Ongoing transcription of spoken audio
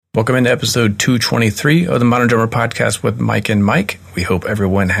Welcome into episode 223 of the Modern Drummer Podcast with Mike and Mike. We hope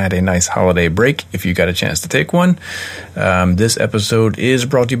everyone had a nice holiday break if you got a chance to take one. This episode is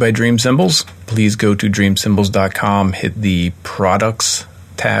brought to you by Dream Cymbals. Please go to dreamcymbals.com, hit the products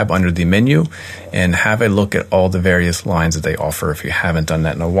tab under the menu, and have a look at all the various lines that they offer if you haven't done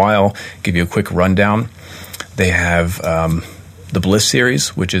that in a while. Give you a quick rundown. They have the Bliss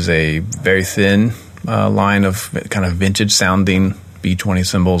series, which is a very thin line of kind of vintage sounding B20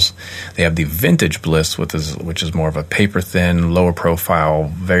 cymbals. They have the Vintage Bliss, which is more of a paper thin, lower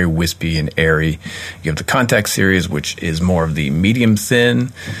profile, very wispy and airy. You have the Contact series, which is more of the medium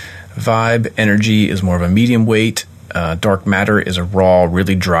thin vibe. Energy is more of a medium weight. Dark Matter is a raw,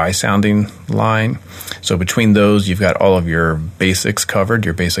 really dry sounding line. So between those, you've got all of your basics covered,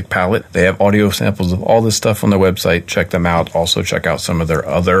 your basic palette. They have audio samples of all this stuff on their website. Check them out. Also check out some of their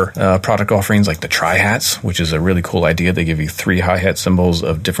other product offerings like the Tri-Hats, which is a really cool idea. They give you 3 hi-hat cymbals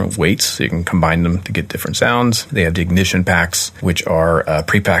of different weights, so you can combine them to get different sounds. They have the Ignition Packs, which are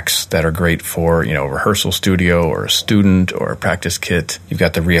pre-packs that are great for, a rehearsal studio or a student or a practice kit. You've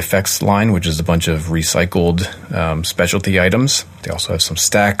got the ReFX line, which is a bunch of recycled specialty items. They also have some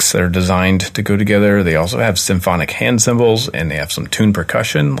stacks that are designed to go together. They also have symphonic hand cymbals, and they have some tuned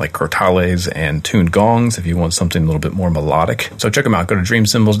percussion like crotales and tuned gongs if you want something a little bit more melodic. So check them out. Go to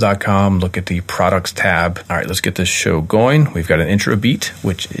dreamcymbals.com, look at the products tab. All right, let's get this show going. We've got an intro beat,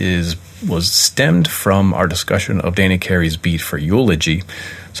 which was stemmed from our discussion of Danny Carey's beat for Eulogy.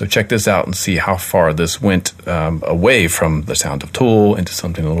 So check this out and see how far this went away from the sound of Tool into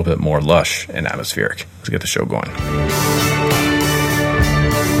something a little bit more lush and atmospheric. Let's get the show going.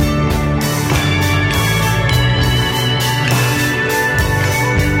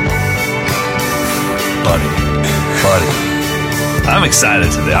 Buddy. I'm excited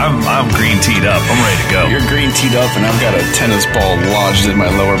today. I'm green teed up. I'm ready to go. You're green teed up, and I've got a tennis ball lodged in my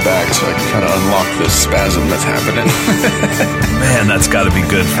lower back, so I can kind of unlock this spasm that's happening. Man, that's got to be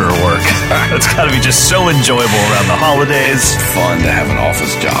good for work. That's got to be just so enjoyable around the holidays. It's fun to have an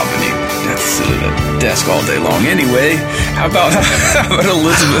office job, and you have to sit at a desk all day long. Anyway, how about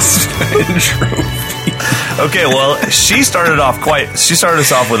Elizabeth's intro? Okay, well, she started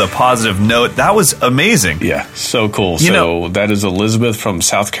us off with a positive note. That was amazing. Yeah, so cool. So that is Elizabeth from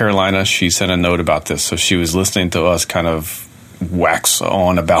South Carolina. She sent a note about this. So she was listening to us kind of wax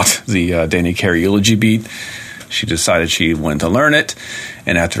on about the Danny Carey Eulogy beat. She decided she wanted to learn it.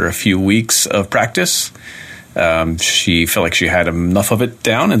 And after a few weeks of practice, she felt like she had enough of it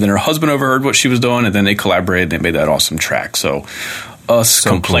down. And then her husband overheard what she was doing. And then they collaborated and they made that awesome track. So us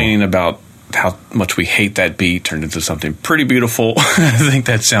complaining about how much we hate that beat turned into something pretty beautiful. I think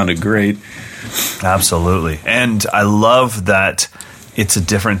that sounded great. Absolutely. And I love that it's a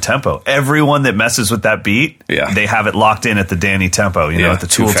different tempo. Everyone that messes with that beat, they have it locked in at the Danny tempo, at the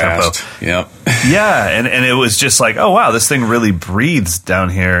Tool tempo. Yep. Yeah, and it was just like, oh, wow, this thing really breathes down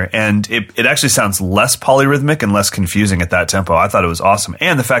here. And it actually sounds less polyrhythmic and less confusing at that tempo. I thought it was awesome.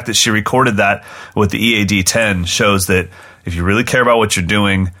 And the fact that she recorded that with the EAD-10 shows that if you really care about what you're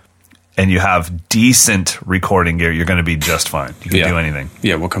doing, and you have decent recording gear, you're going to be just fine. You can do anything.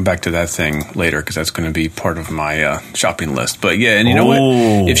 Yeah, we'll come back to that thing later because that's going to be part of my shopping list. But yeah, and you know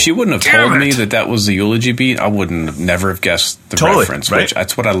what? If she wouldn't have told me that was the Eulogy beat, I wouldn't never have guessed the reference. Right? Which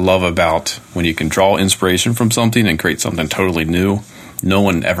that's what I love about when you can draw inspiration from something and create something totally new. No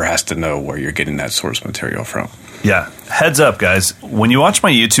one ever has to know where you're getting that source material from. Yeah. Heads up, guys. When you watch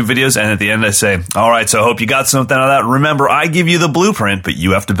my YouTube videos and at the end I say, all right, so I hope you got something out of that. Remember, I give you the blueprint, but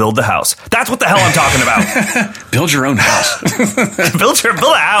you have to build the house. That's what the hell I'm talking about. Build your own house. build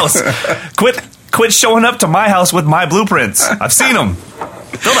a house. Quit showing up to my house with my blueprints. I've seen them.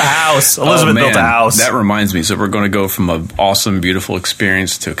 Build a house. Elizabeth built a house. That reminds me. So we're going to go from an awesome, beautiful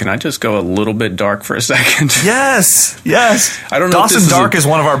experience to, can I just go a little bit dark for a second? Yes. I don't know. Dawson Dark is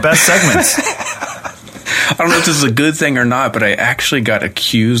one of our best segments. I don't know if this is a good thing or not, but I actually got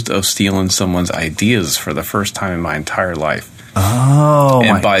accused of stealing someone's ideas for the first time in my entire life. Oh,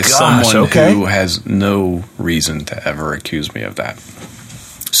 and my by gosh, someone who has no reason to ever accuse me of that.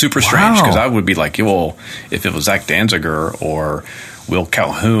 Super strange, because I would be like, well, if it was Zach Danziger or Will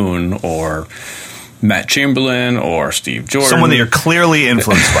Calhoun or Matt Chamberlain or Steve Jordan, someone that you're clearly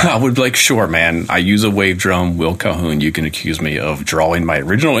influenced by, I would be like, sure, man, I use a wave drum, Will Calhoun, you can accuse me of drawing my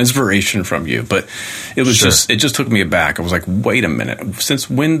original inspiration from you. But it was it just took me aback. I was like, wait a minute,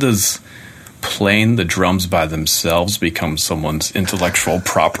 since when does playing the drums by themselves become someone's intellectual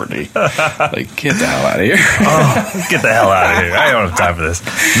property? Like, get the hell out of here. Get the hell out of here. I don't have time for this.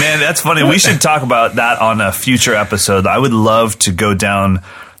 Man, that's funny. We should talk about that on a future episode. I would love to go down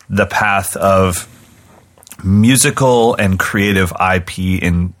the path of musical and creative IP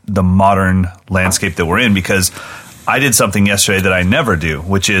in the modern landscape that we're in, because I did something yesterday that I never do,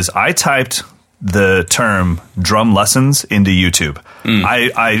 which is I typed the term drum lessons into YouTube.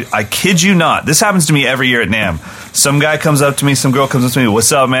 I kid you not. This happens to me every year at NAMM. Some guy comes up to me, some girl comes up to me,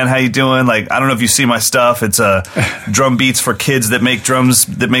 "What's up, man? How you doing?" Like, I don't know if you see my stuff. It's drum beats for kids that make drums,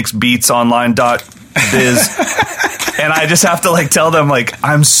 that makes beats online.biz. And I just have to like tell them, like,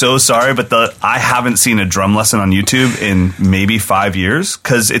 I'm so sorry, but I haven't seen a drum lesson on YouTube in maybe 5 years,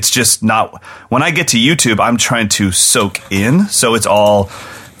 because it's just not. When I get to YouTube, I'm trying to soak in, so it's all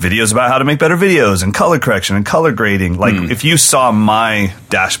videos about how to make better videos and color correction and color grading. Like, if you saw my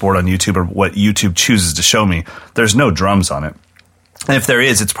dashboard on YouTube or what YouTube chooses to show me, there's no drums on it. And if there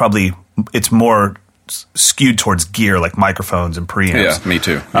is, it's more skewed towards gear, like microphones and preamps. Yeah, me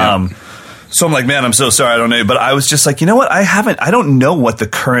too. Yeah. So I'm like, man, I'm so sorry, I don't know. But I was just like, you know what? I don't know what the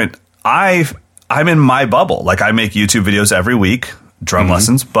current, I'm in my bubble. Like, I make YouTube videos every week, drum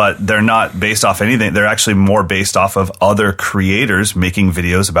lessons, but they're not based off anything. They're actually more based off of other creators making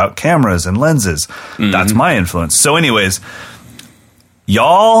videos about cameras and lenses. That's my influence. So anyways,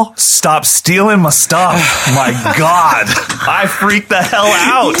 y'all stop stealing my stuff. My God. I freaked the hell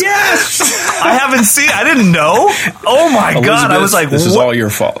out. Yes. I didn't know. Oh my Elizabeth, God. I was like, this is all your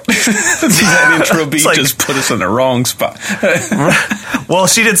fault. That intro beat like, just put us in the wrong spot. Well,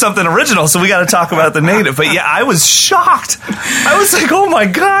 she did something original, so we got to talk about the native. But yeah, I was shocked. I was like, oh my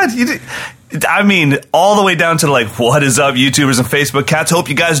God. I mean, all the way down to like, what is up, YouTubers and Facebook cats? Hope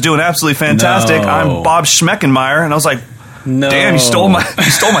you guys are doing absolutely fantastic. No. I'm Bob Schmeckenmeyer. And I was like, no. Damn, you stole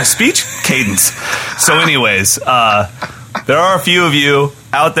my speech cadence. So anyways, there are a few of you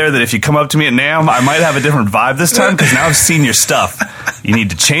out there that if you come up to me at NAMM, I might have a different vibe this time, because now I've seen your stuff. You need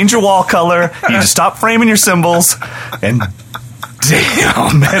to change your wall color. You need to stop framing your symbols. And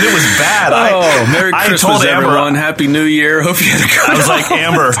damn, man, it was bad. Merry Christmas, I told Amber, everyone. Happy New Year. Hope you had a good I was like,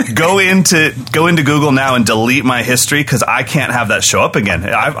 Amber, go into Google now and delete my history, because I can't have that show up again.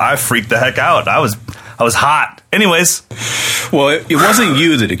 I freaked the heck out. I was hot. Anyways. Well, it wasn't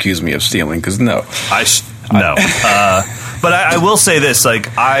you that accused me of stealing, because no. No. But I will say this, like,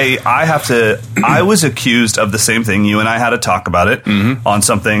 I was accused of the same thing. You and I had to talk about it on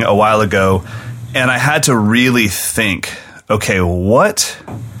something a while ago, and I had to really think, okay, what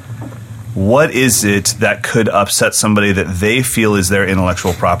is it that could upset somebody that they feel is their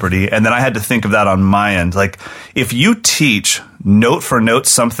intellectual property? And then I had to think of that on my end. Like, if you teach note for note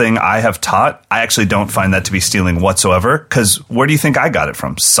something I have taught, I actually don't find that to be stealing whatsoever, because where do you think I got it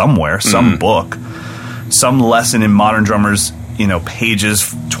from? Somewhere, some book, some lesson in Modern Drummers,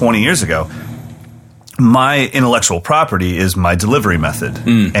 pages 20 years ago. My intellectual property is my delivery method.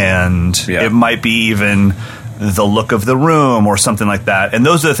 And it might be even the look of the room or something like that. And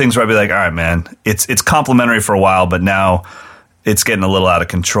those are the things where I'd be like, all right, man, it's complimentary for a while, but now it's getting a little out of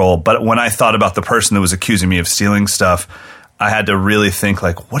control. But when I thought about the person that was accusing me of stealing stuff, I had to really think,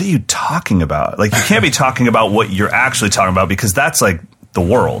 like, what are you talking about? Like, you can't be talking about what you're actually talking about, because that's like the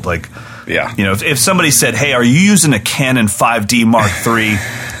world. Like, if somebody said, hey, are you using a Canon 5D Mark III?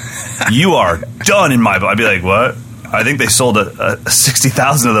 You are done in my book. I'd be like, what? I think they sold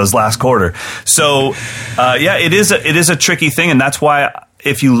 60,000 of those last quarter. So, it is a tricky thing, and that's why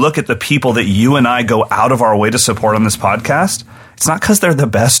if you look at the people that you and I go out of our way to support on this podcast, it's not because they're the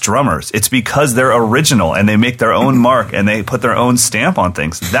best drummers. It's because they're original and they make their own mark and they put their own stamp on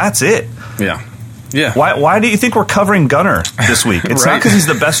things. That's it. Yeah. Yeah. Why do you think we're covering Gunnar this week? It's not because he's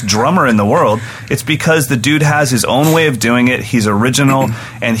the best drummer in the world. It's because the dude has his own way of doing it. He's original,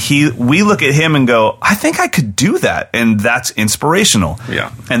 and we look at him and go, I think I could do that, and that's inspirational.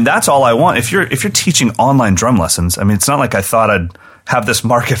 Yeah. And that's all I want. If you're teaching online drum lessons, I mean, it's not like I thought I'd have this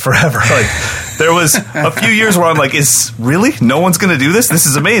market forever. Like, there was a few years where I'm like, really? No one's going to do this? This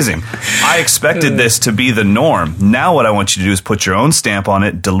is amazing. I expected this to be the norm. Now what I want you to do is put your own stamp on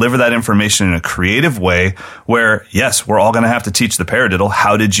it, deliver that information in a creative way where, yes, we're all going to have to teach the paradiddle.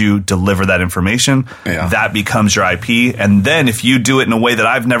 How did you deliver that information? Yeah. That becomes your IP. And then if you do it in a way that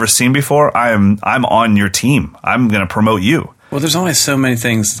I've never seen before, I'm on your team. I'm going to promote you. Well, there's only so many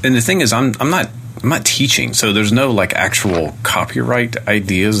things. And the thing is, I'm not teaching, so there's no like actual copyright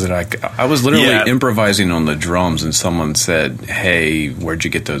ideas that I was literally improvising on the drums, and someone said, "Hey, where'd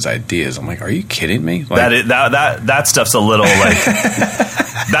you get those ideas?" I'm like, "Are you kidding me?" Like, that stuff's a little like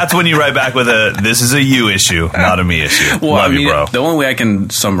that's when you write back with this is a you issue, not a me issue. Well, Love you, bro. The only way I can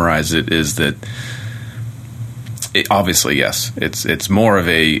summarize it is that obviously, yes, it's more of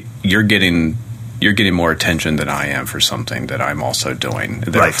a you're getting more attention than I am for something that I'm also doing.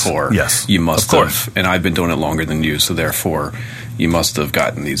 Therefore, right. Yes. You must have, and I've been doing it longer than you, so therefore you must have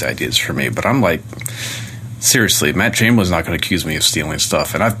gotten these ideas from me. But I'm like, Seriously, Matt Chamberlain's not going to accuse me of stealing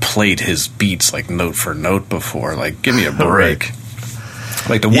stuff, and I've played his beats like note for note before. Like, give me a break. Right.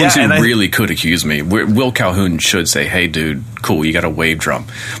 Like the ones who really could accuse me. Will Calhoun should say, "Hey, dude, cool, you got a wave drum,"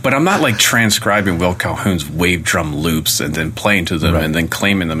 but I'm not like transcribing Will Calhoun's wave drum loops and then playing to them and then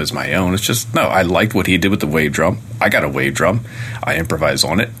claiming them as my own. It's just no. I liked what he did with the wave drum. I got a wave drum. I improvise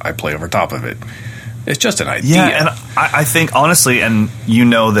on it. I play over top of it. It's just an idea. Yeah, and I think honestly, and you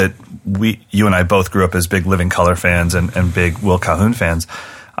know that you and I both grew up as big Living Colour fans and big Will Calhoun fans.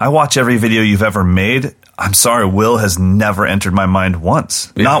 I watch every video you've ever made. I'm sorry, Will has never entered my mind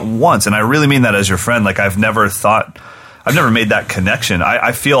once. Yeah. Not once. And I really mean that as your friend. Like, I've never made that connection.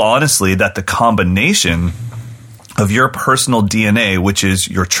 I feel honestly that the combination of your personal DNA, which is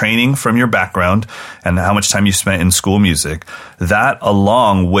your training from your background and how much time you spent in school music, that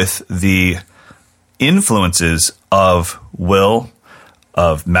along with the influences of Will,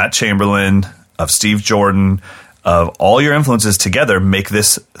 of Matt Chamberlain, of Steve Jordan, of all your influences together make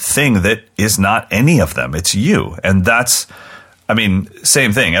this thing that is not any of them. It's you. And that's, I mean,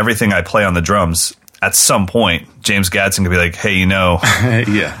 same thing. Everything I play on the drums, at some point, James Gadsden could be like, hey, you know,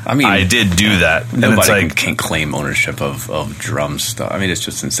 yeah, I mean, I did do that. And it's like, can't claim ownership of drum stuff. I mean, it's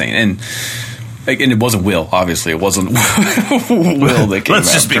just insane. And it wasn't Will, obviously. It wasn't Will that came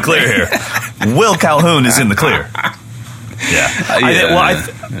Let's just be clear here. Will Calhoun is in the clear. Yeah.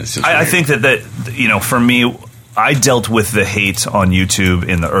 I think that, you know, for me, I dealt with the hate on YouTube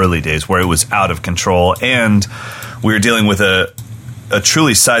in the early days where it was out of control, and we were dealing with a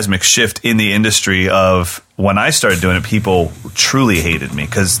truly seismic shift in the industry of when I started doing it, people truly hated me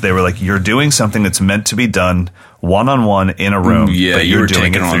because they were like, you're doing something that's meant to be done one-on-one in a room, but you're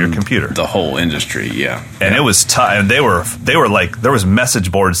doing it through your computer. The whole industry, yeah. And it was tough. And they were like, there was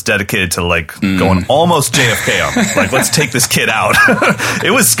message boards dedicated to like going almost JFK on me. Like, let's take this kid out. It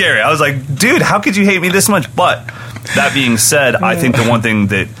was scary. I was like, dude, how could you hate me this much? But that being said, I think the one thing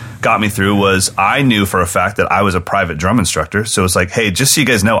that got me through was I knew for a fact that I was a private drum instructor. So it's like, hey, just so you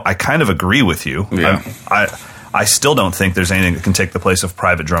guys know, I kind of agree with you. Yeah. I still don't think there's anything that can take the place of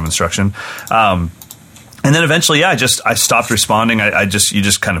private drum instruction. And then eventually, I stopped responding. You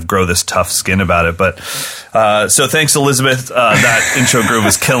just kind of grow this tough skin about it. But so thanks, Elizabeth. That intro groove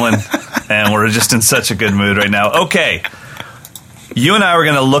is killing, and we're just in such a good mood right now. Okay, you and I are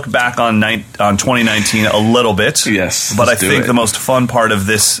going to look back on 2019 a little bit. Yes, but I think the most fun part of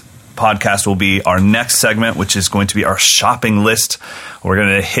this podcast will be our next segment, which is going to be our shopping list. We're going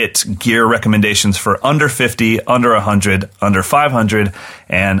to hit gear recommendations for under 50, under 100, under 500,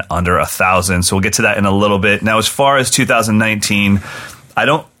 and under 1,000. So we'll get to that in a little bit. Now, as far as 2019,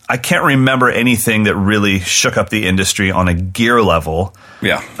 I can't remember anything that really shook up the industry on a gear level.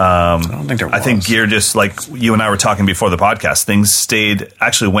 Yeah. I don't think there was. I think gear, just like you and I were talking before the podcast, things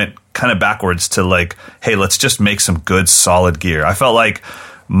actually went kind of backwards to like, hey, let's just make some good, solid gear. I felt like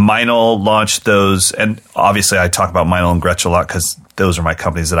Meinl launched those, and obviously I talk about Meinl and Gretsch a lot because those are my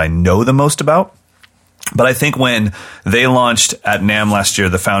companies that I know the most about. But I think when they launched at NAMM last year,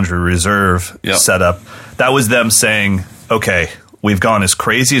 the Foundry Reserve setup, that was them saying, okay, we've gone as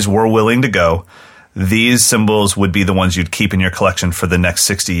crazy as we're willing to go. These cymbals would be the ones you'd keep in your collection for the next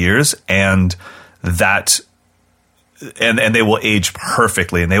 60 years, and they will age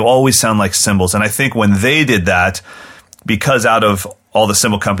perfectly, and they will always sound like cymbals. And I think when they did that, because out of all the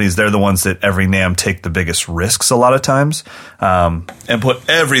cymbal companies, they're the ones that every NAMM take the biggest risks a lot of times, and put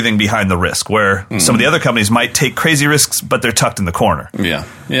everything behind the risk, where some of the other companies might take crazy risks, but they're tucked in the corner. Yeah.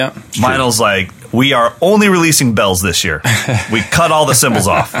 Meinl's like, we are only releasing bells this year. We cut all the cymbals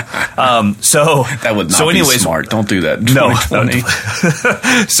off. So that would not be smart. Don't do that. No.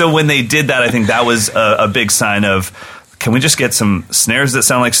 So when they did that, I think that was a big sign of, can we just get some snares that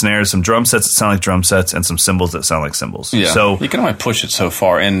sound like snares, some drum sets that sound like drum sets, and some cymbals that sound like cymbals? Yeah. So you can only push it so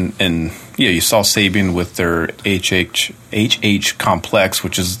far. And you saw Sabian with their HH complex,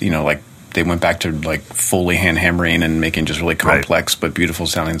 which is, like they went back to like fully hand hammering and making just really complex but beautiful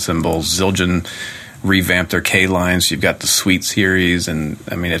sounding cymbals. Zildjian revamped their K lines. You've got the Sweet series, and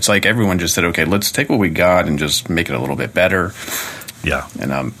I mean, it's like everyone just said, okay, let's take what we got and just make it a little bit better. Yeah.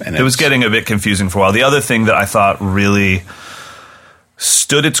 And it was getting a bit confusing for a while. The other thing that I thought really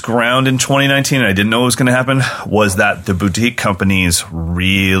stood its ground in 2019, and I didn't know it was going to happen, was that the boutique companies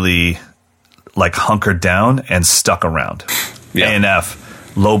really like hunkered down and stuck around. Yeah.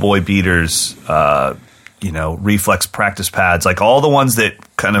 A&F, Lowboy beaters, Reflex practice pads, like all the ones that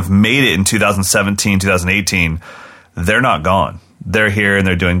kind of made it in 2017, 2018, they're not gone. they're here and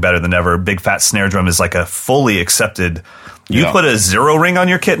they're doing better than ever. Big Fat Snare Drum is like a fully accepted. You put a 0 ring on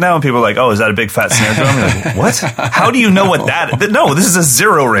your kit now, and people are like, "Oh, is that a Big Fat Snare Drum?" You're like, what? How do you know what that? No, this is a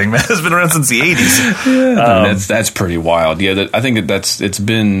 0 ring. That has been around since the 80s. Yeah, that's pretty wild. Yeah, I think it's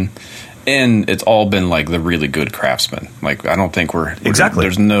been. And it's all been like the really good craftsmen. Like, I don't think we're exactly.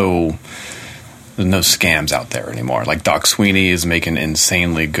 There's no scams out there anymore. Like, Doc Sweeney is making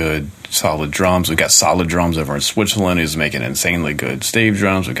insanely good solid drums. We've got Solid Drums over in Switzerland who's making insanely good stave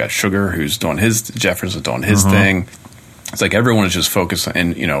drums. We've got Sugar who's doing Jeffers is doing his thing. It's like everyone is just focused on,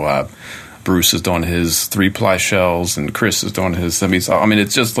 and Bruce is doing his 3-ply shells, and Chris is doing his semi-soft. I mean,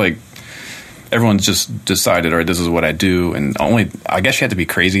 it's just like everyone's just decided, all right, this is what I do. And I guess you have to be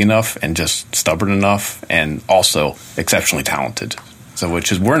crazy enough and just stubborn enough and also exceptionally talented. So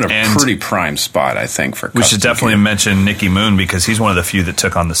we're in a pretty prime spot, I think, for we should definitely mention Nicky Moon, because he's one of the few that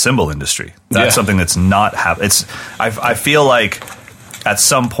took on the cymbal industry. That's something that's not happening. I feel like at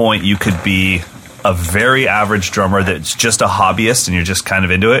some point you could be a very average drummer that's just a hobbyist and you're just kind of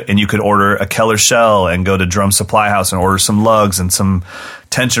into it, and you could order a Keller shell and go to Drum Supply House and order some lugs and some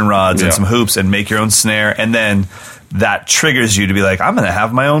tension rods and some hoops and make your own snare, and then that triggers you to be like, I'm going to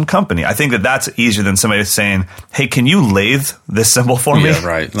have my own company. I think that's easier than somebody saying, hey, can you lathe this cymbal for me? Yeah,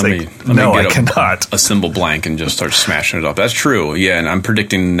 right. Let me I cannot. A cymbal blank and just start smashing it up. That's true. Yeah, and I'm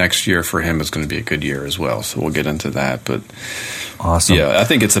predicting next year for him is going to be a good year as well, so we'll get into that. But awesome. Yeah, I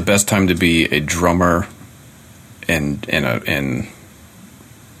think it's the best time to be a drummer it's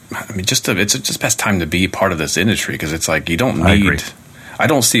just best time to be part of this industry, because it's like you don't need. I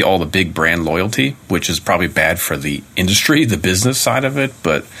don't see all the big brand loyalty, which is probably bad for the industry, the business side of it.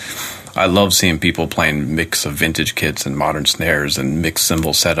 But I love seeing people playing mix of vintage kits and modern snares and mixed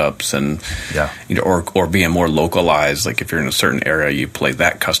cymbal setups, and or being more localized. Like if you're in a certain area, you play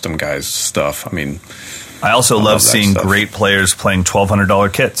that custom guy's stuff. I mean, I also love seeing great players playing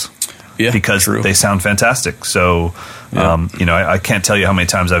 $1,200 kits. Yeah, because they sound fantastic. So, I can't tell you how many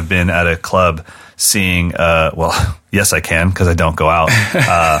times I've been at a club seeing, yes, I can, because I don't go out,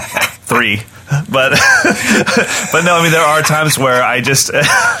 3. But no, I mean, there are times where I just,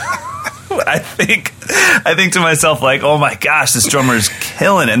 I think to myself, like, oh my gosh, this drummer is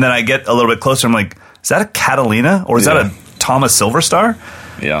killing. And then I get a little bit closer. I'm like, is that a Catalina or is that a Thomas Silverstar?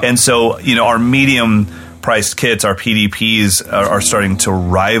 Yeah. And so, our medium priced kits, our PDPs are starting to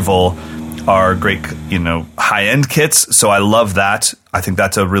rival our great, high-end kits. So I love that. I think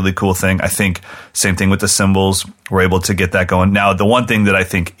that's a really cool thing. I think same thing with the cymbals. We're able to get that going. Now, the one thing that I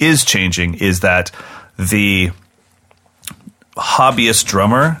think is changing is that the hobbyist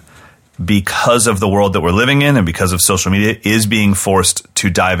drummer, because of the world that we're living in and because of social media, is being forced to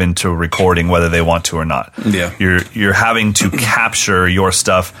dive into recording whether they want to or not. Yeah. You're having to capture your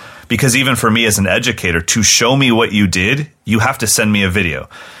stuff, because even for me as an educator, to show me what you did, you have to send me a video.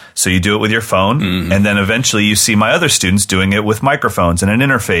 So you do it with your phone, and then eventually you see my other students doing it with microphones and an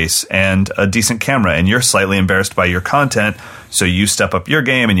interface and a decent camera, and you're slightly embarrassed by your content, so you step up your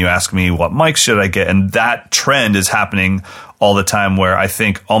game and you ask me, what mic should I get? And that trend is happening all the time, where I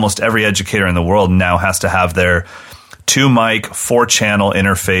think almost every educator in the world now has to have their 2-mic, 4-channel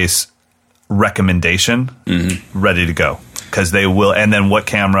interface recommendation ready to go, because they will. And then what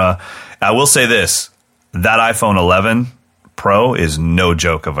camera? I will say this, that iPhone 11 Pro is no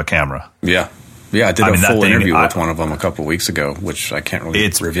joke of a camera. Yeah. I did a full interview with one of them a couple of weeks ago, which I can't really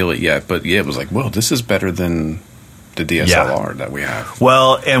reveal it yet. But yeah, it was like, whoa, this is better than the DSLR that we have.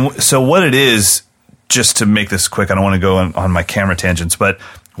 Well, and so what it is, just to make this quick, I don't want to go on my camera tangents, but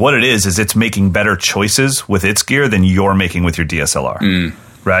what it is it's making better choices with its gear than you're making with your DSLR.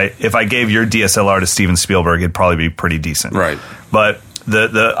 Right? If I gave your DSLR to Steven Spielberg, it'd probably be pretty decent. Right. But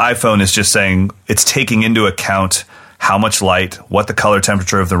the iPhone is just saying, it's taking into account how much light, what the color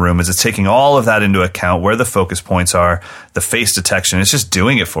temperature of the room is. It's taking all of that into account, where the focus points are, the face detection. It's just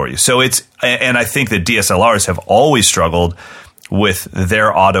doing it for you. So and I think that DSLRs have always struggled with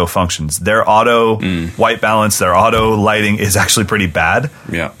their auto functions. Their auto white balance, their auto lighting is actually pretty bad.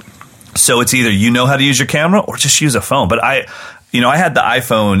 Yeah. So it's either how to use your camera or just use a phone. But I had the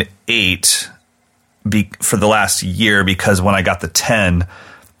iPhone 8 for the last year, because when I got the 10,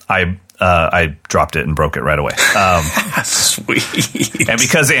 I dropped it and broke it right away. Sweet. And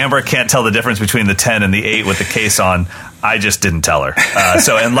because Amber can't tell the difference between the 10 and the 8 with the case on, I just didn't tell her.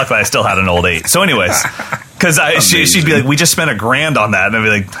 And luckily I still had an old 8. So anyways, because she'd be like, we just spent $1,000 on that. And I'd be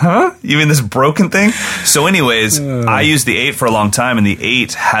like, huh? You mean this broken thing? So anyways, I used the 8 for a long time, and the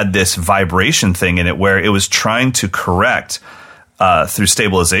 8 had this vibration thing in it where it was trying to correct through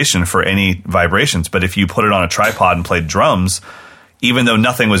stabilization for any vibrations. But if you put it on a tripod and played drums, even though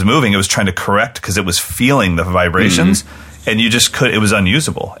nothing was moving, it was trying to correct because it was feeling the vibrations. and you just it was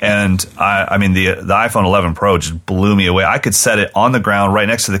unusable. And I mean, the iPhone 11 Pro just blew me away. I could set it on the ground right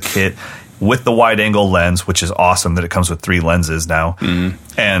next to the kit with the wide angle lens, which is awesome that it comes with 3 lenses now,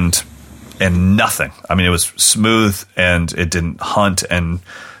 and nothing. I mean, it was smooth and it didn't hunt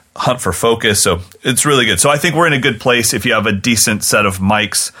for focus. So it's really good. So I think we're in a good place if you have a decent set of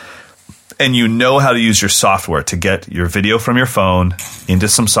mics and you know how to use your software to get your video from your phone into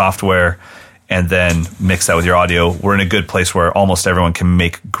some software and then mix that with your audio. We're in a good place where almost everyone can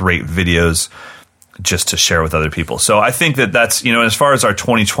make great videos just to share with other people. So I think that's, as far as our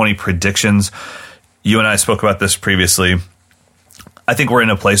 2020 predictions, you and I spoke about this previously. I think we're in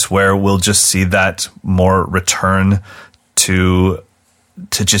a place where we'll just see that more return to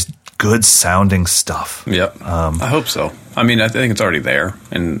just good sounding stuff. Yep. I hope so. I mean, I think it's already there,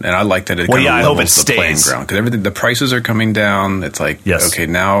 and I like that it kind of levels the playing ground, because the prices are coming down. It's like, okay,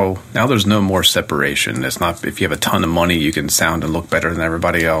 now there's no more separation. It's not, if you have a ton of money, you can sound and look better than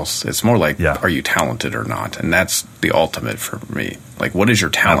everybody else. It's more like, are you talented or not? And that's the ultimate for me. Like, what is your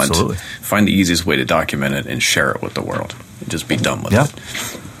talent? Absolutely. Find the easiest way to document it and share it with the world. And just be done with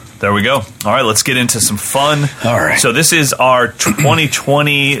it. There we go. All right, let's get into some fun. All right. So this is our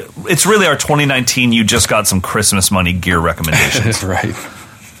 2020. It's really our 2019. You just got some Christmas money gear recommendations. That's right.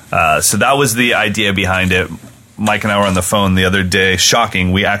 So that was the idea behind it. Mike and I were on the phone the other day.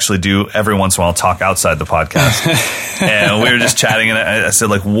 Shocking. We actually do every once in a while talk outside the podcast. And we were just chatting, and I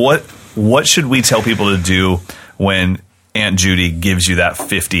said, like, what should we tell people to do when Aunt Judy gives you that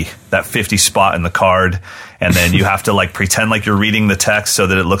 50 spot in the card, and then you have to like pretend like you're reading the text so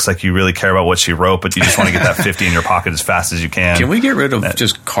that it looks like you really care about what she wrote, but you just want to get that 50 in your pocket as fast as you can. Can we get rid of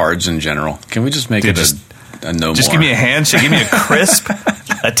just cards in general? Can we just make it a no just more? Give me a handshake. Give me a crisp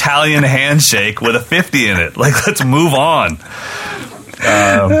Italian handshake with a 50 in it. Like, let's move on.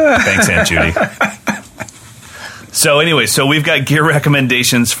 Thanks, Aunt Judy. So anyway, we've got gear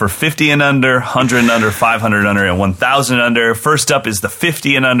recommendations for 50 and under, 100 and under, 500 and under, and 1,000 and under. First up is the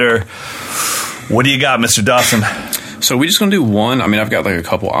 50 and under. What do you got, Mr. Dawson? So we're just going to do one. I mean, I've got like a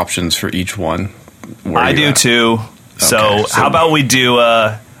couple options for each one. I do too. Okay, so how about we do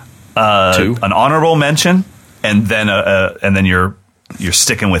an honorable mention, and then you're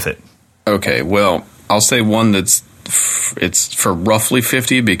sticking with it. Okay. Well, I'll say one it's for roughly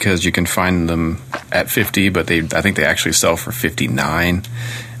 50 because you can find them at 50, but I think they actually sell for 59.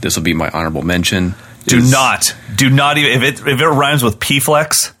 This will be my honorable mention. Do not even if it rhymes with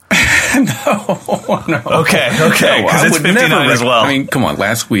P-Flex. No. Okay, because it's 59 as well. I mean, come on.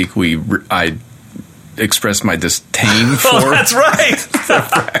 Last week I expressed my disdain for. Oh, that's right. For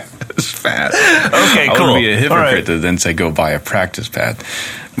practice pad. Okay, cool. I would be a hypocrite to then say go buy a practice pad.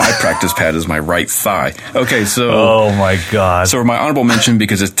 My practice pad is my right thigh. Okay, so. Oh my God. So my honorable mention,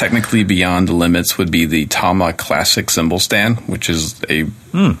 because it's technically beyond the limits, would be the Tama Classic Cymbal Stand, which is a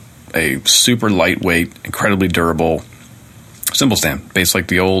super lightweight, incredibly durable cymbal stand, based like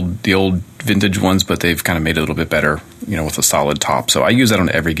the old vintage ones, but they've kind of made it a little bit better, with a solid top. So I use that on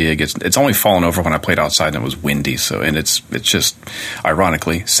every gig. It's only fallen over when I played outside and it was windy. So, and it's just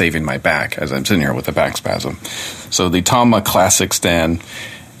ironically saving my back as I'm sitting here with a back spasm. So the Tama Classic Stand,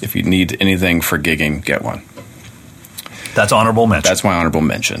 if you need anything for gigging, get one. That's honorable mention. That's my honorable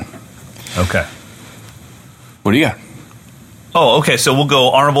mention. Okay. What do you got? Oh, okay. So we'll go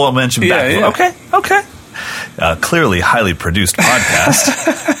honorable mention back. Yeah. Okay. Clearly highly produced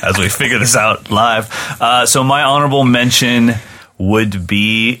podcast as we figure this out live. So my honorable mention would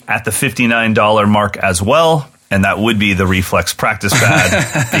be at the $59 mark as well, and that would be the Reflex practice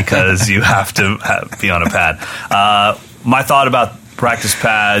pad because you have to be on a pad. My thought about practice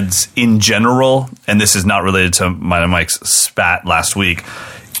pads in general, and this is not related to mine and Mike's spat last week,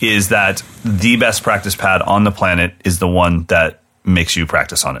 is that the best practice pad on the planet is the one that makes you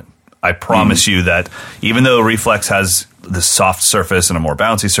practice on it. I promise you that even though Reflex has the soft surface and a more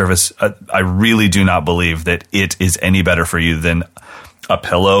bouncy surface, I really do not believe that it is any better for you than a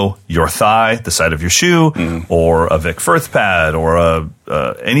pillow, your thigh, the side of your shoe, or a Vic Firth pad, or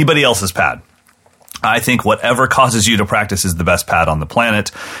anybody else's pad. I think whatever causes you to practice is the best pad on the planet.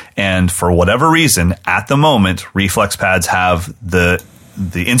 And for whatever reason, at the moment, Reflex pads have the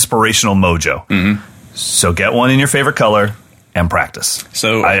inspirational mojo. So get one in your favorite color and practice.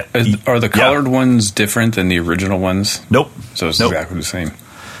 So are the colored ones different than the original ones? Nope. So it's exactly the same.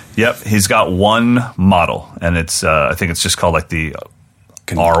 Yep. He's got one model, and it's I think it's just called like the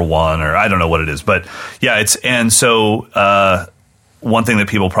R1, or I don't know what it is. But yeah, one thing that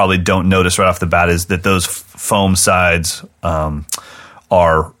people probably don't notice right off the bat is that those foam sides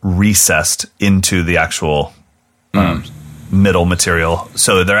are recessed into the actual middle material.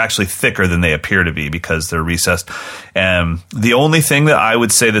 So they're actually thicker than they appear to be because they're recessed. And the only thing that I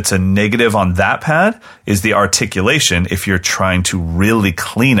would say that's a negative on that pad is the articulation if you're trying to really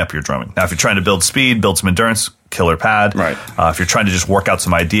clean up your drumming. Now, if you're trying to build speed, build some endurance, killer pad. Right. If you're trying to just work out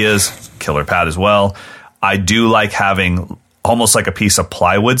some ideas, killer pad as well. I do like having almost like a piece of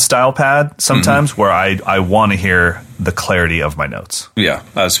plywood style pad sometimes where I want to hear the clarity of my notes. Yeah,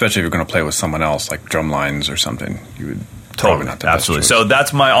 especially if you're going to play with someone else, like drum lines or something. You would totally not absolutely. So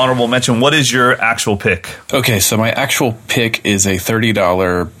that's my honorable mention. What is your actual pick? Okay, so my actual pick is a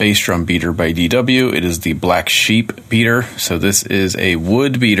 $30 bass drum beater by DW. It is the Black Sheep beater. So this is a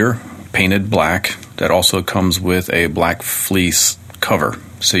wood beater painted black that also comes with a black fleece cover.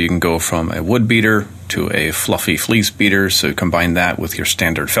 So you can go from a wood beater to a fluffy fleece beater. So combine that with your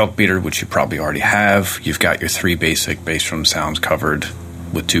standard felt beater, which you probably already have. You've got your 3 basic bass drum sounds covered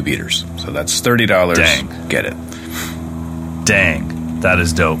with 2 beaters. So that's $30. Dang. Get it. Dang. That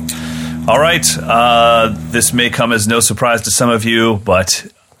is dope. All right. This may come as no surprise to some of you, but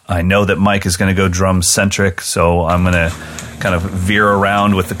I know that Mike is going to go drum centric. So I'm going to kind of veer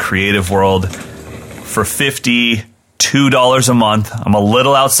around with the creative world for $52 a month. I'm a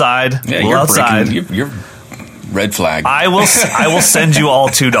little outside. Yeah, a little outside. You're red flag. I will send you all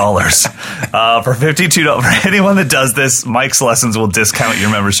 $2 for $52. For anyone that does this, Mike's Lessons will discount your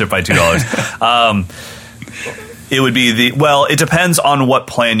membership by $2. It would be it depends on what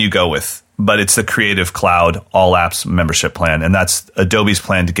plan you go with, but it's the Creative Cloud All Apps membership plan, and that's Adobe's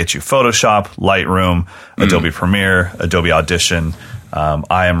plan to get you Photoshop, Lightroom, Adobe Premiere, Adobe Audition.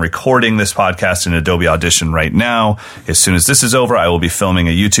 I am recording this podcast in Adobe Audition right now. As soon as this is over, I will be filming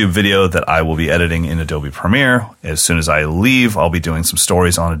a YouTube video that I will be editing in Adobe Premiere. As soon as I leave, I'll be doing some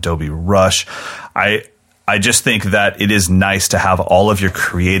stories on Adobe Rush. I just think that it is nice to have all of your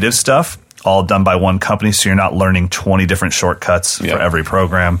creative stuff all done by one company, so you're not learning 20 different shortcuts for every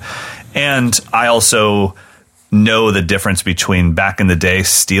program. And I also know the difference between back in the day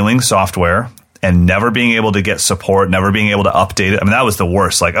stealing software and never being able to get support, never being able to update it. I mean, that was the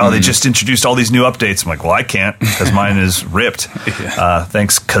worst. Like, they just introduced all these new updates. I'm like, well, I can't because mine is ripped.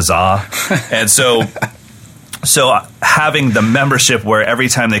 Thanks, Kazaa. And so having the membership where every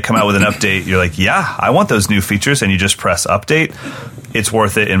time they come out with an update, you're like, yeah, I want those new features, and you just press update. It's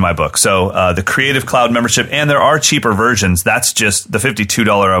worth it in my book. So the Creative Cloud membership, and there are cheaper versions. That's just the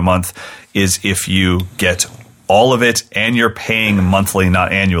 $52 a month is if you get all of it and you're paying monthly,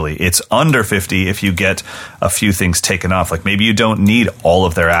 not annually. It's under $50 if you get a few things taken off. Like maybe you don't need all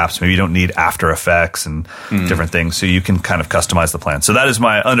of their apps. Maybe you don't need After Effects and different things. So you can kind of customize the plan. So that is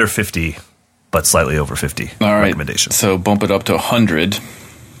my under 50, but slightly over 50 recommendation. So bump it up to 100.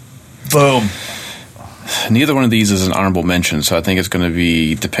 Boom. Neither one of these is an honorable mention, so I think it's going to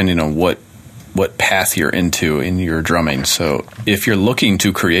be depending on what path you're into in your drumming. So if you're looking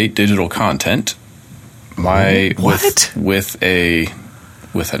to create digital content, with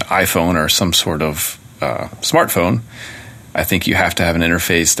an iPhone or some sort of smartphone, I think you have to have an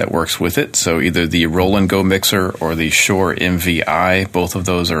interface that works with it. So either the Roland Go mixer or the Shure MVI, both of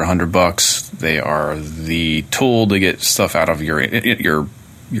those are $100. They are the tool to get stuff out of your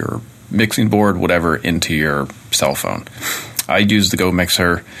mixing board, whatever, into your cell phone. I use the Go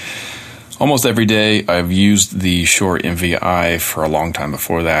mixer almost every day. I've used the Shure MVI for a long time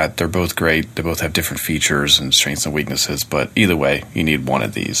before that. They're both great. They both have different features and strengths and weaknesses, but either way, you need one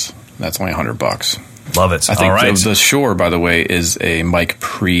of these. That's only $100. Love it. I think all right. the Shure, by the way, is a mic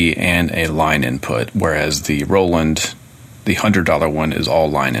pre and a line input, whereas the Roland, the $100 one, is all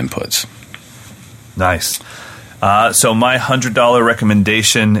line inputs. Nice. So my $100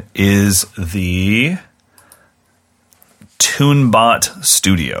 recommendation is the TuneBot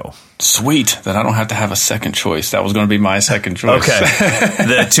Studio. Sweet. Then I don't have to have a second choice. That was going to be my second choice. Okay.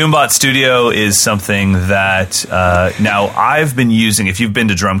 The TuneBot Studio is something that now I've been using. If you've been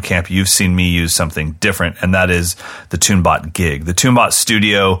to drum camp, you've seen me use something different, and that is the TuneBot Gig. The TuneBot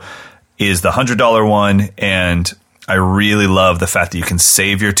Studio is the $100 one, and I really love the fact that you can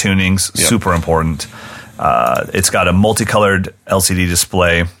save your tunings. Yep. Super important. It's got a multicolored LCD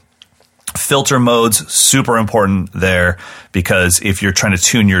display. Filter modes, super important there, because if you're trying to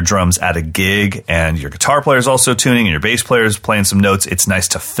tune your drums at a gig and your guitar player is also tuning and your bass player is playing some notes, it's nice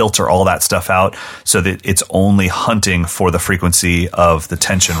to filter all that stuff out so that it's only hunting for the frequency of the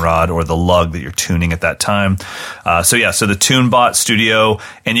tension rod or the lug that you're tuning at that time. So the TuneBot Studio,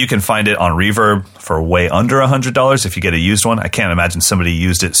 and you can find it on Reverb for way under $100 if you get a used one. I can't imagine somebody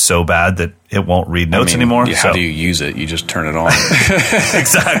used it so bad that it won't read notes anymore. How do you use it? You just turn it on.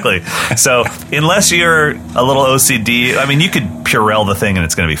 Exactly. So unless you're a little OCD, I mean, you could Purell the thing and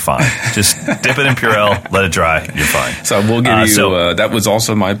it's going to be fine. Just dip it in Purell, let it dry, you're fine. So we'll give you, that was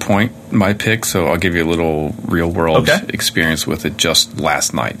also my pick, so I'll give you a little real-world experience with it just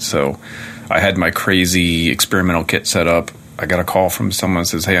last night. So I had my crazy experimental kit set up. I got a call from someone that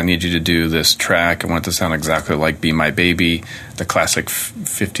says, hey, I need you to do this track. I want it to sound exactly like Be My Baby, the classic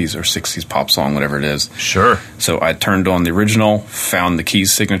 50s or 60s pop song, whatever it is. Sure. So I turned on the original, found the key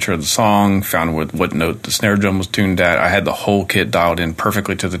signature of the song, found what note the snare drum was tuned at. I had the whole kit dialed in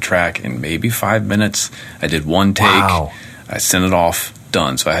perfectly to the track in maybe 5 minutes. I did one take. Wow. I sent it off,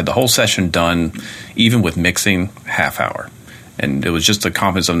 done. So I had the whole session done, even with mixing, half hour. And it was just the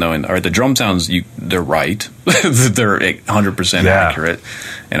confidence of knowing, all right, the drum sounds, they're right. They're 100% accurate.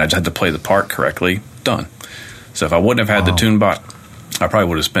 And I just had to play the part correctly. Done. So if I wouldn't have had the tune bot, I probably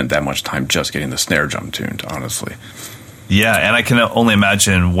would have spent that much time just getting the snare drum tuned, honestly. Yeah, and I can only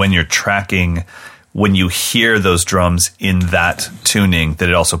imagine when you're tracking, when you hear those drums in that tuning, that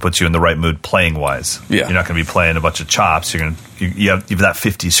it also puts you in the right mood playing-wise. Yeah. You're not going to be playing a bunch of chops. You have that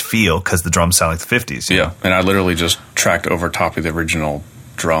 50s feel because the drums sound like the 50s. Yeah, know? And I literally just tracked over top of the original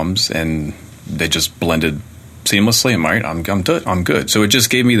drums, and they just blended seamlessly. I'm good. So it just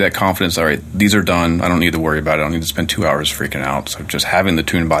gave me that confidence. All right, these are done. I don't need to worry about it. I don't need to spend 2 hours freaking out. So just having the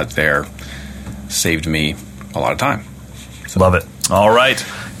tune bot there saved me a lot of time. So. Love it. All right.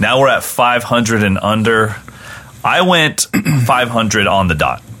 Now we're at 500 and under. I went 500 on the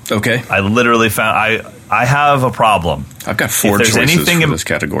dot. Okay. I literally found I have a problem. I've got 4 choices for this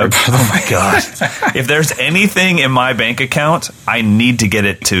category. Oh my God. If there's anything in my bank account, I need to get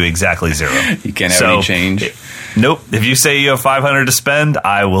it to exactly 0. You can't have any change? Nope. If you say you have 500 to spend,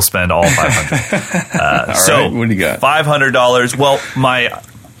 I will spend all 500. All right. What do you got? $500. Well,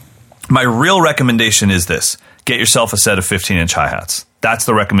 my real recommendation is this. Get yourself a set of 15-inch hi-hats. That's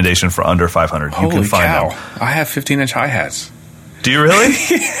the recommendation for under 500. Holy you can find cow. them. I have 15-inch hi-hats. Do you really?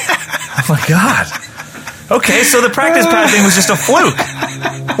 Oh, my God. Okay, so the practice pad thing was just a fluke.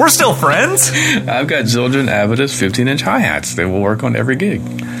 We're still friends. I've got Zildjian Avitus 15-inch hi-hats. They will work on every gig.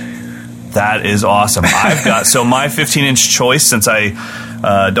 That is awesome. So my 15-inch choice, since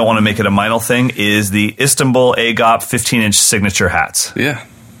I don't want to make it a minor thing, is the Istanbul AGOP 15-inch signature hats. Yeah.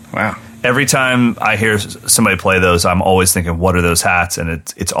 Wow. Every time I hear somebody play those, I'm always thinking, what are those hats? And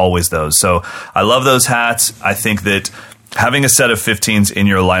it's always those. So I love those hats. I think that having a set of 15s in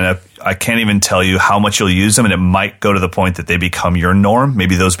your lineup, I can't even tell you how much you'll use them, and it might go to the point that they become your norm.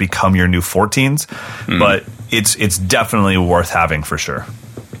 Maybe those become your new 14s, but it's definitely worth having for sure.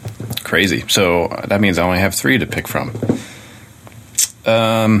 Crazy. So that means I only have 3 to pick from.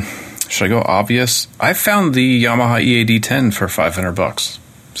 Should I go obvious? I found the Yamaha EAD10 for $500.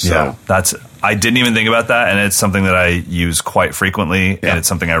 So yeah, I didn't even think about that, and it's something that I use quite frequently, and it's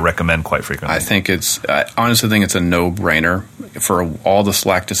something I recommend quite frequently. I honestly think it's a no-brainer. For all the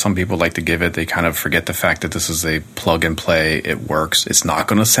slack that some people like to give it, they kind of forget the fact that this is a plug-and-play. It works. It's not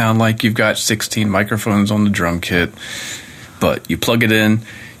going to sound like you've got 16 microphones on the drum kit, but you plug it in,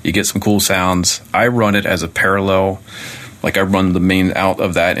 you get some cool sounds. I run it as a parallel. Like I run the main out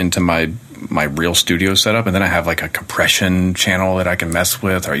of that into my real studio setup, and then I have like a compression channel that I can mess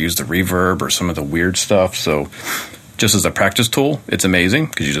with, or I use the reverb or some of the weird stuff. So just as a practice tool, it's amazing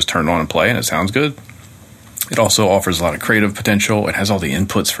because you just turn it on and play and it sounds good. It also offers a lot of creative potential. It has all the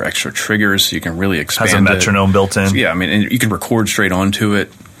inputs for extra triggers, so you can really expand it. Has a metronome built in. So, yeah, I mean, and you can record straight onto it.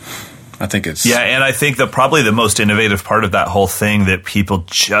 I think it's... Yeah, and I think that probably the most innovative part of that whole thing that people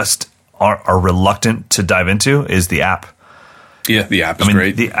just are reluctant to dive into is the app. Yeah, the app is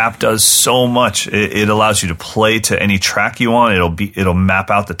great. The app does so much. It allows you to play to any track you want. It'll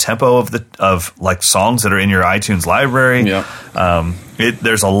map out the tempo of like songs that are in your iTunes library. Yeah.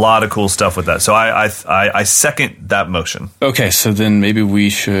 There's a lot of cool stuff with that. So I second that motion. Okay, so then maybe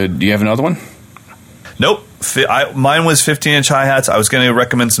we should. Do you have another one? Nope. Mine was 15-inch hi-hats. I was going to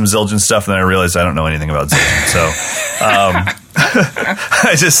recommend some Zildjian stuff, and then I realized I don't know anything about Zildjian. So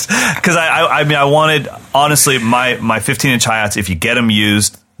I wanted, honestly, my 15-inch hi-hats, if you get them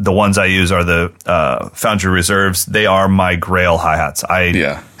used, the ones I use are the Foundry Reserves. They are my grail hi-hats.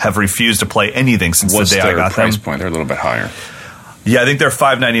 I have refused to play anything since the day I got them. What's their price point? They're a little bit higher. Yeah, I think they're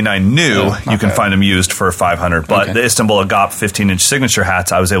 $599 new. You can find them used for $500. But the Istanbul AGOP 15-inch signature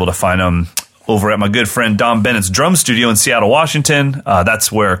hats, I was able to find them over at my good friend Dom Bennett's drum studio in Seattle, Washington.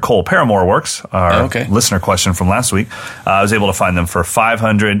 That's where Cole Paramore works, our listener question from last week. I was able to find them for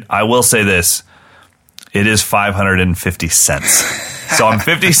 $500. I will say this. It is 550 cents. So I'm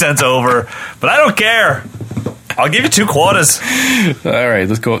 50 cents over, but I don't care. I'll give you 2 quarters. All right,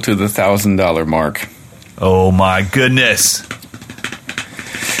 let's go up to the $1,000 mark. Oh my goodness!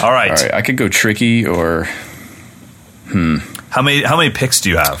 All right, I could go tricky or. How many picks do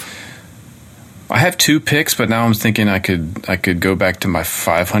you have? I have 2 picks, but now I'm thinking I could go back to my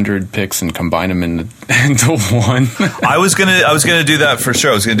 500 picks and combine them into one. I was gonna do that for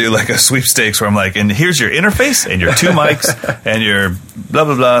sure. I was gonna do like a sweepstakes where I'm like, and here's your interface and your 2 mics and your blah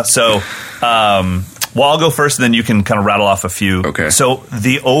blah blah. So, I'll go first, and then you can kind of rattle off a few. Okay. So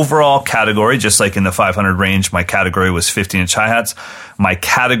the overall category, just like in the 500 range, my category was 15-inch hi-hats. My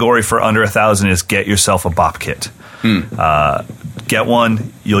category for under 1,000 is get yourself a bop kit. Get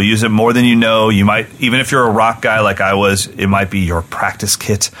one. You'll use it more than you know. You might, even if you're a rock guy like I was, it might be your practice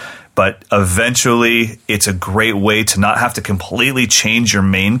kit. But eventually, it's a great way to not have to completely change your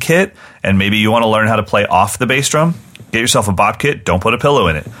main kit. And maybe you want to learn how to play off the bass drum. Get yourself a bop kit. Don't put a pillow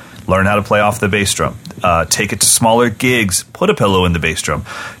in it. Learn how to play off the bass drum. Take it to smaller gigs. Put a pillow in the bass drum.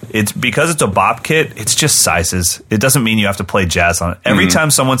 It's because it's a bop kit. It's just sizes. It doesn't mean you have to play jazz on it. Every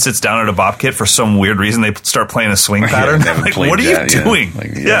time someone sits down at a bop kit for some weird reason, they start playing a swing pattern. Like, what are you doing?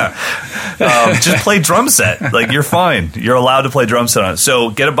 Just play drum set. Like, you're fine. You're allowed to play drum set on it.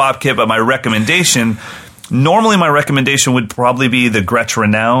 So get a bop kit. But my recommendation. Normally, my recommendation would probably be the Gretsch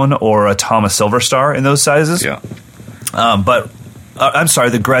Renown or a Thomas Silverstar in those sizes. Yeah. I'm sorry,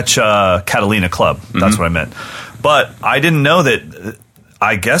 the Gretsch Catalina Club. That's what I meant. But I didn't know that.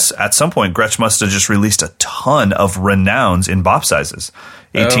 I guess at some point Gretsch must have just released a ton of Renowns in bop sizes.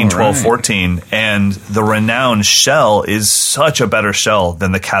 18, 12, 14. And the Renown shell is such a better shell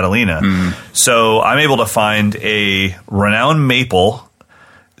than the Catalina. So I'm able to find a Renown Maple.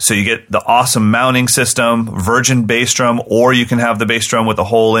 So you get the awesome mounting system, virgin bass drum, or you can have the bass drum with a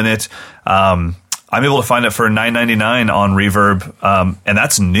hole in it. I'm able to find it for $9.99 on Reverb, and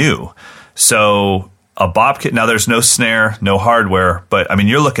that's new. So a bop kit, now there's no snare, no hardware, but I mean,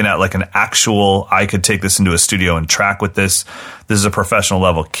 you're looking at like an actual, I could take this into a studio and track with this. This is a professional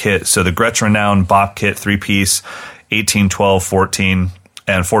level kit. So the Gretsch Renown bop kit, 3-piece, 18, 12, 14,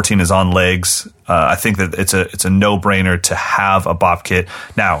 and 14 is on legs. I think that it's a no-brainer to have a bop kit.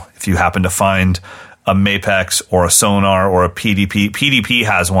 Now, if you happen to find a Mapex or a Sonar or a PDP. PDP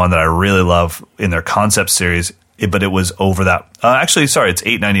has one that I really love in their concept series, but it was over that. Actually, sorry, it's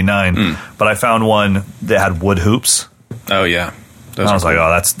 $8.99. But I found one that had wood hoops. Oh yeah, and I was like,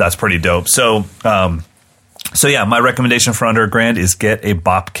 oh, that's pretty dope. So yeah, my recommendation for under $1,000 is get a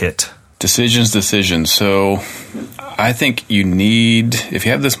bop kit. Decisions. So I think you need, if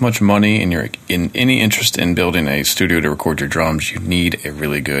you have this much money and you're in any interest in building a studio to record your drums, you need a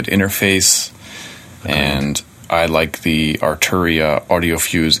really good interface. And I like the Arturia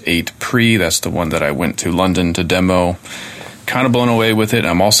AudioFuse 8 Pre. That's the one that I went to London to demo. Kind of blown away with it.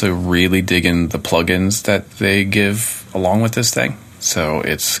 I'm also really digging the plugins that they give along with this thing. So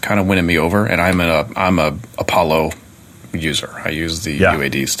it's kind of winning me over. And I'm a Apollo user. I use the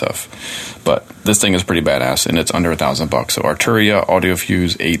UAD stuff. But this thing is pretty badass, and it's under $1,000. So Arturia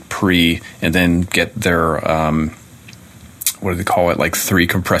AudioFuse 8 Pre, and then get their what do they call it? Like 3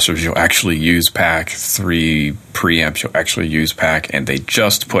 compressors you'll actually use pack, 3 preamps you'll actually use pack, and they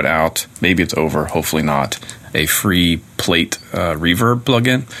just put out, maybe it's over, hopefully not, a free plate reverb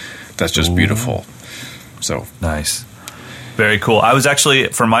plugin. That's just beautiful. So nice. Very cool. I was actually,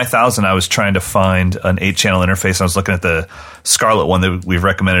 for my 1,000, I was trying to find an 8-channel interface. I was looking at the Scarlett one that we've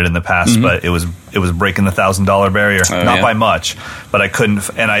recommended in the past, but it was breaking the $1,000 barrier. Not by much, but I couldn't,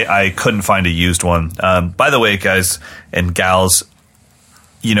 and I couldn't find a used one. By the way, guys and gals,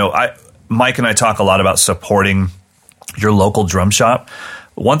 you know, Mike and I talk a lot about supporting your local drum shop.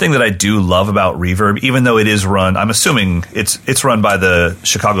 One thing that I do love about Reverb, even though it is run, I'm assuming it's run by the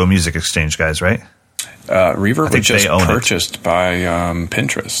Chicago Music Exchange guys, right? Reverb was just purchased by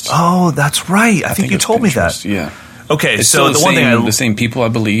Pinterest. Oh, that's right. I think you told me that. Yeah. Okay, it's so the same people, I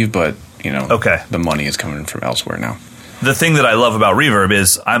believe, but the money is coming from elsewhere now. The thing that I love about Reverb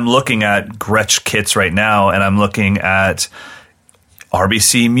is I'm looking at Gretsch kits right now, and I'm looking at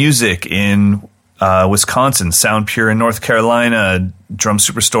RBC Music in Wisconsin, Sound Pure in North Carolina, Drum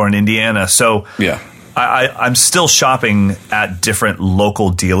Superstore in Indiana. So yeah. I'm still shopping at different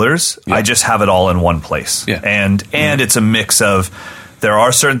local dealers. Yeah. I just have it all in one place. Yeah. And it's a mix of, there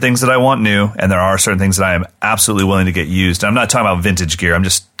are certain things that I want new, and there are certain things that I am absolutely willing to get used. I'm not talking about vintage gear. I'm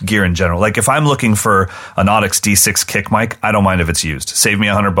just gear in general. Like if I'm looking for an Audix D6 kick mic, I don't mind if it's used. Save me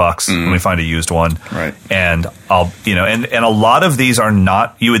 $100 when we find a used one. Right. And I'll, and a lot of these are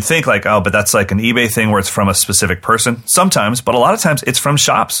not, you would think like, oh, but that's like an eBay thing where it's from a specific person. Sometimes, but a lot of times it's from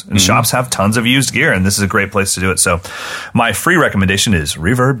shops, and shops have tons of used gear, and this is a great place to do it. So my free recommendation is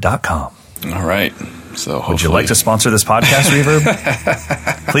reverb.com. All right. So would you like to sponsor this podcast,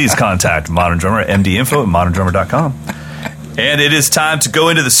 Reverb? Please contact Modern Drummer, mdinfo@moderndrummer.com. And it is time to go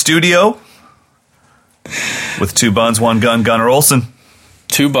into the studio with 2 buns, 1 gun, Gunnar Olsen.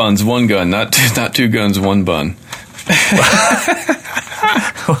 2 buns, 1 gun, not 2 guns, 1 bun.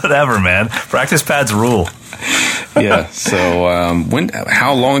 Whatever, man. Practice pads rule. Yeah. So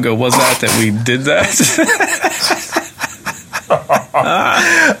how long ago was that we did that?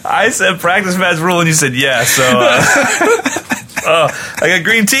 I said practice pads rule, and you said yeah. So I got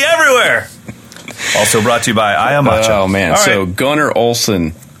green tea everywhere. Also brought to you by I Am Matcha. Oh man! All so right. Gunnar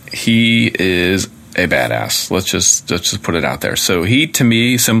Olsen, he is a badass. Let's just put it out there. So he, to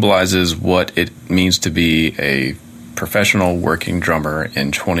me, symbolizes what it means to be a professional working drummer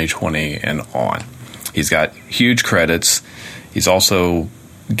in 2020 and on. He's got huge credits. He's also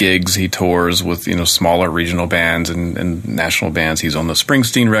gigs. He tours with smaller regional bands and national bands. He's on the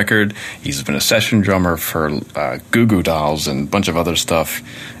Springsteen record. He's been a session drummer for Goo Goo Dolls and a bunch of other stuff.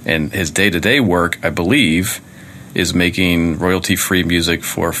 And his day-to-day work, I believe, is making royalty-free music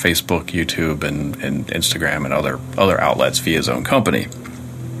for Facebook, YouTube, and Instagram and other outlets via his own company.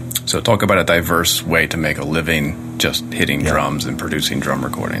 So talk about a diverse way to make a living just hitting drums and producing drum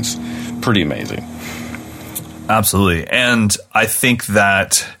recordings. Pretty amazing. Absolutely. And I think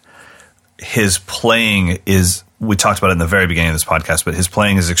that his playing is, we talked about it in the very beginning of this podcast, but his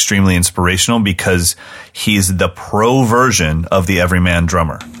playing is extremely inspirational because he's the pro version of the everyman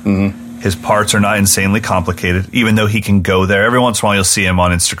drummer. Mm-hmm. His parts are not insanely complicated, even though he can go there. Every once in a while you'll see him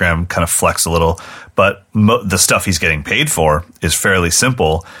on Instagram kind of flex a little, but the stuff he's getting paid for is fairly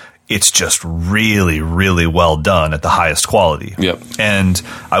simple. It's just really, really well done at the highest quality. Yep. And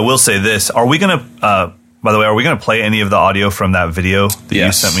I will say this, are we going to... by the way, are we going to play any of the audio from that video that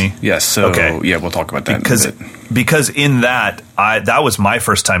you sent me? Yes. So, we'll talk about that because in that, that was my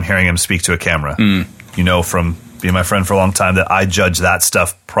first time hearing him speak to a camera. From being my friend for a long time, that I judge that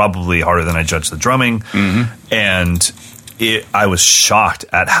stuff probably harder than I judge the drumming. Mm-hmm. And I was shocked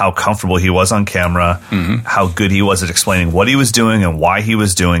at how comfortable he was on camera, how good he was at explaining what he was doing and why he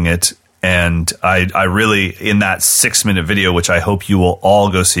was doing it. And I really, in that 6-minute video, which I hope you will all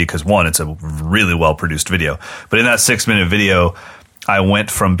go see, because one, it's a really well-produced video. But in that 6-minute video, I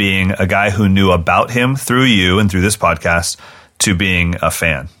went from being a guy who knew about him through you and through this podcast to being a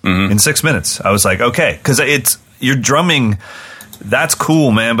fan. In 6 minutes. I was like, okay, because you're drumming, that's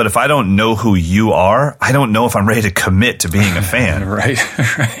cool, man, but if I don't know who you are, I don't know if I'm ready to commit to being a fan. Right.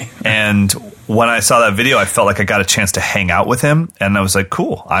 And when I saw that video, I felt like I got a chance to hang out with him. And I was like,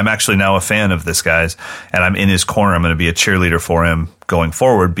 cool, I'm actually now a fan of this guy's. And I'm in his corner. I'm going to be a cheerleader for him going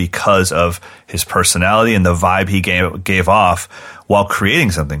forward because of his personality and the vibe he gave off while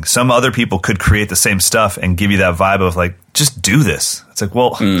creating something. Some other people could create the same stuff and give you that vibe of like, just do this. It's like,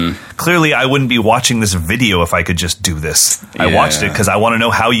 well, clearly I wouldn't be watching this video if I could just do this. I watched it because I want to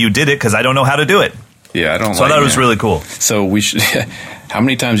know how you did it because I don't know how to do it. Yeah, I don't. So I thought it was really cool. So we should. How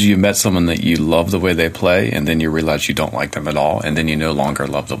many times have you met someone that you love the way they play, and then you realize you don't like them at all, and then you no longer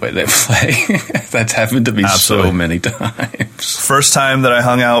love the way they play? That's happened to me so many times. First time that I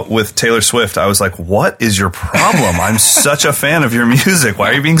hung out with Taylor Swift, I was like, "What is your problem? I'm such a fan of your music. Why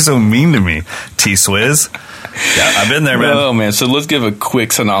are you being so mean to me, T-Swizz?" Yeah, I've been there, man. Oh man! So let's give a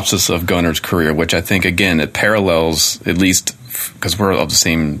quick synopsis of Gunnar's career, which I think again it parallels at least because we're of the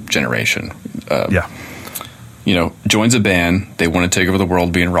same generation. Joins a band. They want to take over the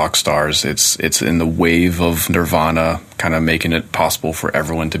world being rock stars. It's in the wave of Nirvana, kind of making it possible for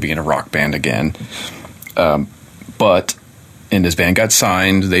everyone to be in a rock band again. But his band got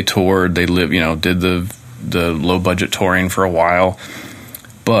signed. They toured. They did the low budget touring for a while.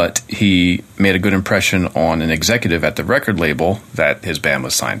 But he made a good impression on an executive at the record label that his band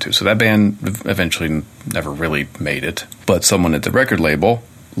was signed to. So that band eventually never really made it. But someone at the record label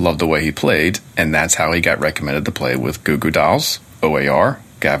loved the way he played, and that's how he got recommended to play with Goo Goo Dolls, OAR,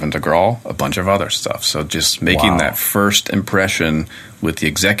 Gavin DeGraw, a bunch of other stuff. So just making that first impression with the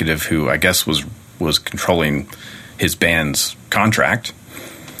executive who I guess was controlling his band's contract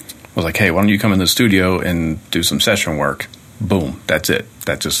was like, hey, why don't you come in the studio and do some session work? Boom, that's it.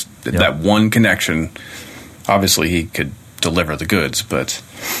 That one connection. Obviously, he could deliver the goods, but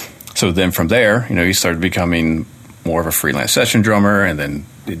so then from there, he started becoming more of a freelance session drummer, and then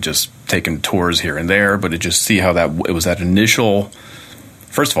just taking tours here and there. But it was that initial.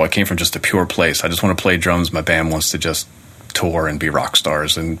 First of all, it came from just a pure place. I just want to play drums. My band wants to just tour and be rock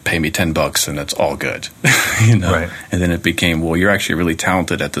stars and pay me $10, and it's all good, Right. And then it became, well, you're actually really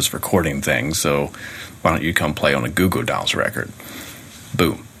talented at this recording thing, so why don't you come play on a Goo Goo Dolls record?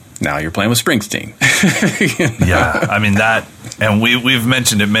 Boom. now you're playing with Springsteen. Yeah, I mean that, and we've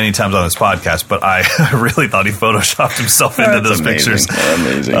mentioned it many times on this podcast, but I really thought he photoshopped himself into those pictures.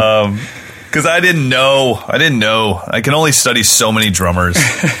 Amazing. Because I didn't know. I can only study so many drummers,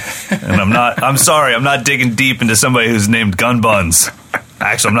 and I'm sorry, I'm not digging deep into somebody who's named Gun Buns.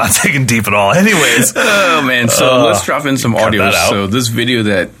 Actually, I'm not digging deep at all. Anyways. Oh, man. So let's drop in some audio. So this video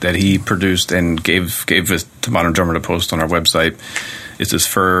that he produced and gave us to Modern Drummer to post on our website is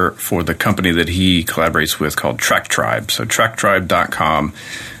for the company that he collaborates with called Track Tribe. So tracktribe.com.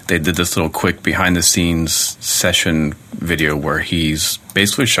 They did this little quick behind-the-scenes session video where he's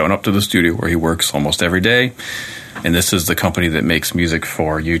basically showing up to the studio where he works almost every day. And this is the company that makes music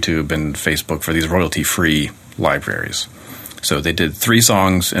for YouTube and Facebook for these royalty-free libraries. So they did 3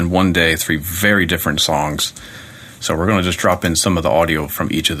 songs in one day, 3 very different songs. So we're going to just drop in some of the audio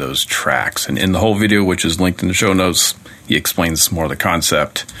from each of those tracks. And in the whole video, which is linked in the show notes, he explains more of the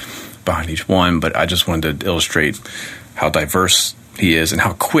concept behind each one. But I just wanted to illustrate how diverse he is and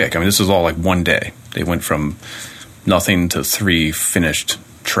how quick. I mean, this is all like one day. They went from nothing to 3 finished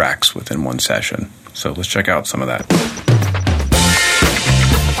tracks within one session. So let's check out some of that.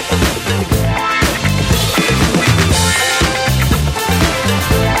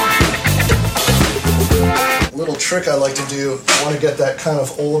 Little trick I like to do, I want to get that kind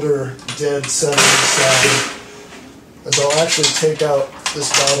of older, dead 70s sound, is I'll actually take out this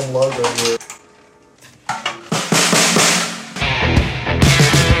bottom lug right here.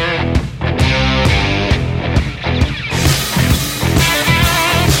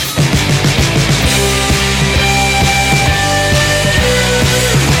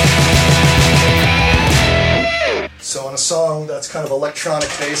 So on a song that's kind of electronic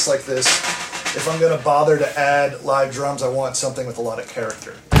bass like this, if I'm going to bother to add live drums, I want something with a lot of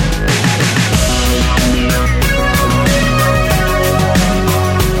character.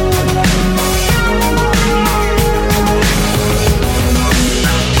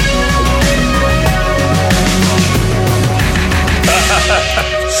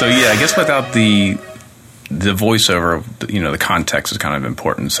 So yeah, I guess without the voiceover, the context is kind of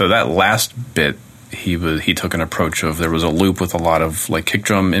important. So that last bit, he took an approach of there was a loop with a lot of like kick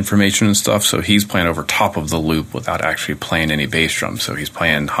drum information and stuff. So he's playing over top of the loop without actually playing any bass drum. So he's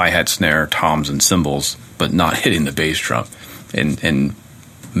playing hi-hat, snare, toms, and cymbals, but not hitting the bass drum, and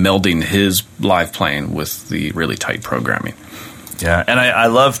melding his live playing with the really tight programming. Yeah, and I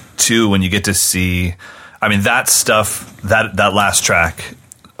love too when you get to see, I mean, that stuff, that last track,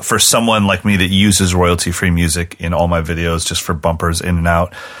 for someone like me that uses royalty-free music in all my videos just for bumpers in and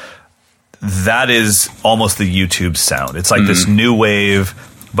out, that is almost the YouTube sound. It's like this new wave,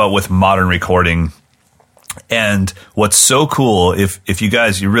 but with modern recording. And what's so cool, if you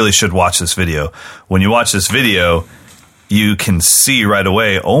guys, you really should watch this video. When you watch this video, you can see right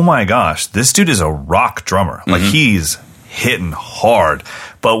away, oh my gosh, this dude is a rock drummer. Like he's hitting hard.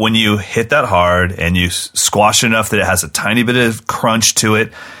 But when you hit that hard and you squash it enough that it has a tiny bit of crunch to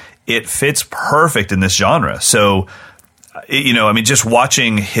it, it fits perfect in this genre. So, I mean, just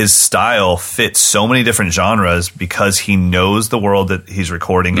watching his style fit so many different genres because he knows the world that he's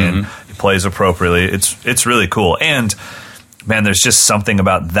recording in. He plays appropriately. It's really cool. And man, there's just something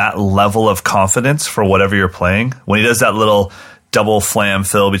about that level of confidence for whatever you're playing. When he does that little double flam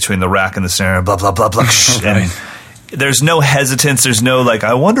fill between the rack and the snare, blah, blah, blah, blah. And there's no hesitance. There's no like,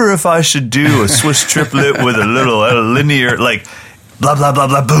 I wonder if I should do a Swiss triplet with a little linear, like, blah, blah, blah,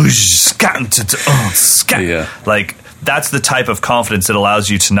 blah, boosh, scat, scat. Yeah. Like, that's the type of confidence that allows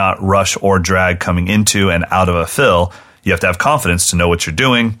you to not rush or drag coming into and out of a fill. You have to have confidence to know what you're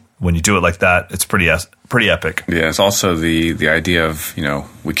doing. When you do it like that, it's pretty epic. Yeah, it's also the idea of,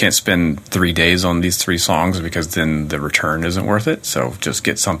 we can't spend 3 days on these 3 songs because then the return isn't worth it. So just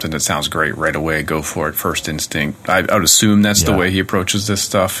get something that sounds great right away. Go for it, first instinct. I would assume that's the way he approaches this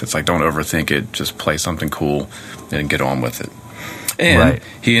stuff. It's like, don't overthink it. Just play something cool and get on with it. And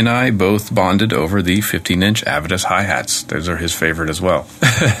he and I both bonded over the 15-inch Avidus hi-hats. Those are his favorite as well.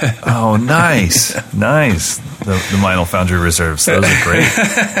 Oh, nice. Nice. The Vinyl Foundry Reserves. Those are great.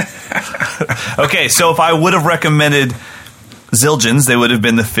 Okay, so if I would have recommended Zildjians, they would have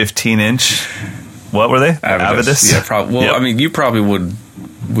been the 15-inch. What were they? Avidus? Yeah, probably. Well, I mean, you probably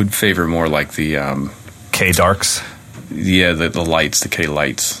would favor more like the... K-Darks? Yeah, the lights, the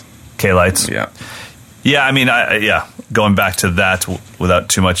K-lights. K-lights? Yeah. Yeah, I mean, going back to that without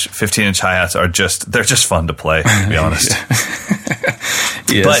too much, 15-inch hi-hats they're just fun to play, to be honest.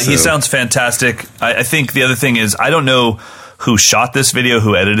 He sounds fantastic. I think the other thing is, I don't know who shot this video,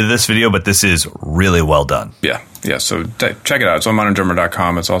 who edited this video, but this is really well done. Yeah. Yeah, so check it out. It's on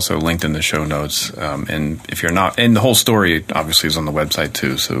moderndrummer.com. It's also linked in the show notes. And if you're not, and the whole story obviously is on the website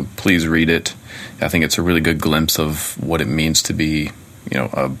too, so please read it. I think it's a really good glimpse of what it means to be,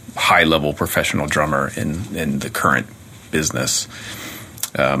 a high-level professional drummer in the current business.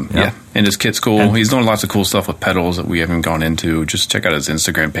 Yeah, and his kit's cool. He's doing lots of cool stuff with pedals that we haven't gone into. Just check out his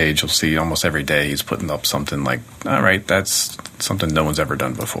Instagram page. You'll see almost every day he's putting up something like, all right, that's something no one's ever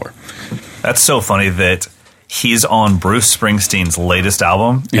done before. That's so funny that he's on Bruce Springsteen's latest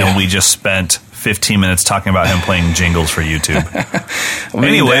album, and we just spent 15 minutes talking about him playing jingles for YouTube.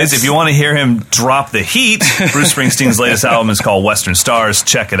 Anyways, if you want to hear him drop the heat, Bruce Springsteen's latest album is called Western Stars.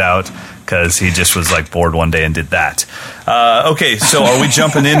 Check it out, because he just was bored one day and did that. Okay, so are we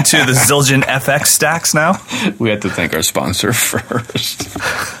jumping into the Zildjian FX stacks now? We have to thank our sponsor first.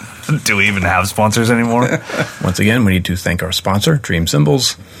 Do we even have sponsors anymore? Once again, we need to thank our sponsor, Dream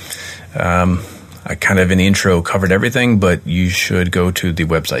Cymbals. I kind of in the intro covered everything, but you should go to the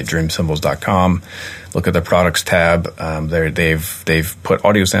website, dreamcymbals.com, look at the products tab. They've put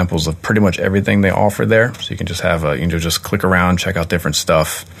audio samples of pretty much everything they offer there. So you can just have just click around, check out different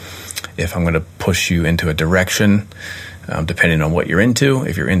stuff. If I'm going to push you into a direction, depending on what you're into,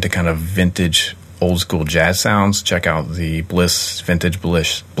 if you're into kind of vintage, old school jazz sounds, check out the Vintage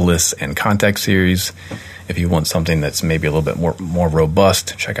Bliss and Contact series. If you want something that's maybe a little bit more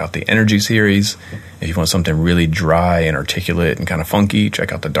robust, check out the Energy series. If you want something really dry and articulate and kind of funky,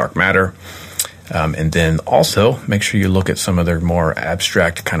 check out the Dark Matter. And then also make sure you look at some of their more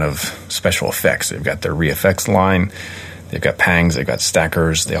abstract kind of special effects. They've got their ReFX line. They've got pangs, they've got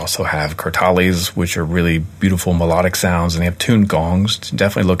stackers. They also have kurtalis, which are really beautiful melodic sounds, and they have tuned gongs.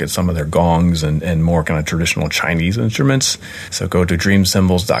 Definitely look at some of their gongs and more kind of traditional Chinese instruments. So go to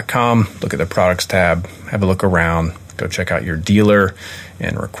dreamcymbals.com, look at the products tab, have a look around, go check out your dealer,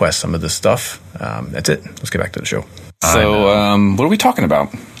 and request some of this stuff. That's it. Let's get back to the show. So what are we talking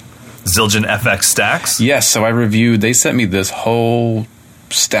about? Zildjian FX stacks? Yes, so I reviewed, they sent me this whole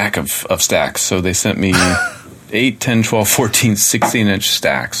stack of stacks. So they sent me 8, 10, 12, 14, 16-inch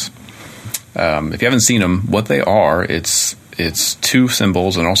stacks. If you haven't seen them, what they are, it's 2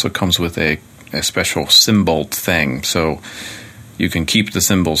 cymbals, and also comes with a special cymbal thing. So you can keep the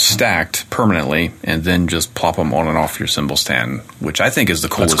cymbals stacked permanently and then just plop them on and off your cymbal stand, which I think is the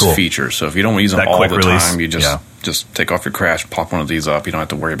coolest feature. So if you don't use them all the time, you just take off your crash, plop one of these up. You don't have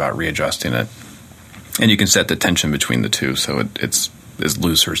to worry about readjusting it. And you can set the tension between the two, so it's as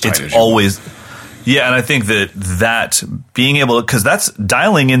loose or as tight as you want. Yeah, and I think that being able to, because that's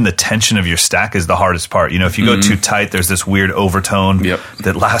dialing in the tension of your stack is the hardest part. If you go too tight, there's this weird overtone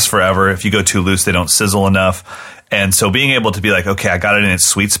that lasts forever. If you go too loose, they don't sizzle enough. And so being able to be like, okay, I got it in its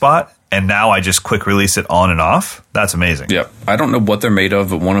sweet spot, and now I just quick release it on and off, that's amazing. Yep. I don't know what they're made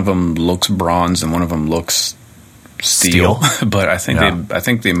of, but one of them looks bronze and one of them looks steel. But I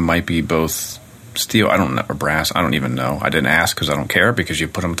think they might be both steel, I don't know, or brass, I don't even know. I didn't ask because I don't care, because you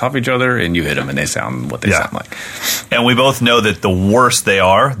put them on top of each other and you hit them and they sound what they sound like. And we both know that the worse they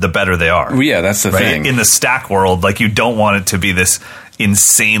are, the better they are. Well, yeah, that's the thing. In the stack world, you don't want it to be this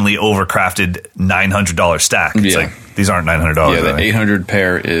insanely overcrafted $900 stack. It's like, these aren't $900. Yeah, the 800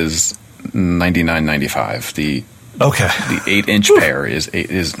 pair is $99.95. The 8-inch pair is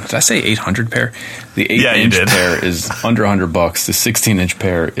did I say 800 pair? The 8-inch pair is under $100. The 16-inch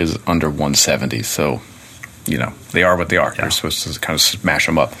pair is under $170. So, they are what they are. You're supposed to kind of smash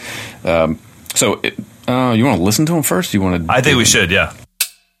them up. So, you want to listen to them first? You want to? I think we should. Yeah.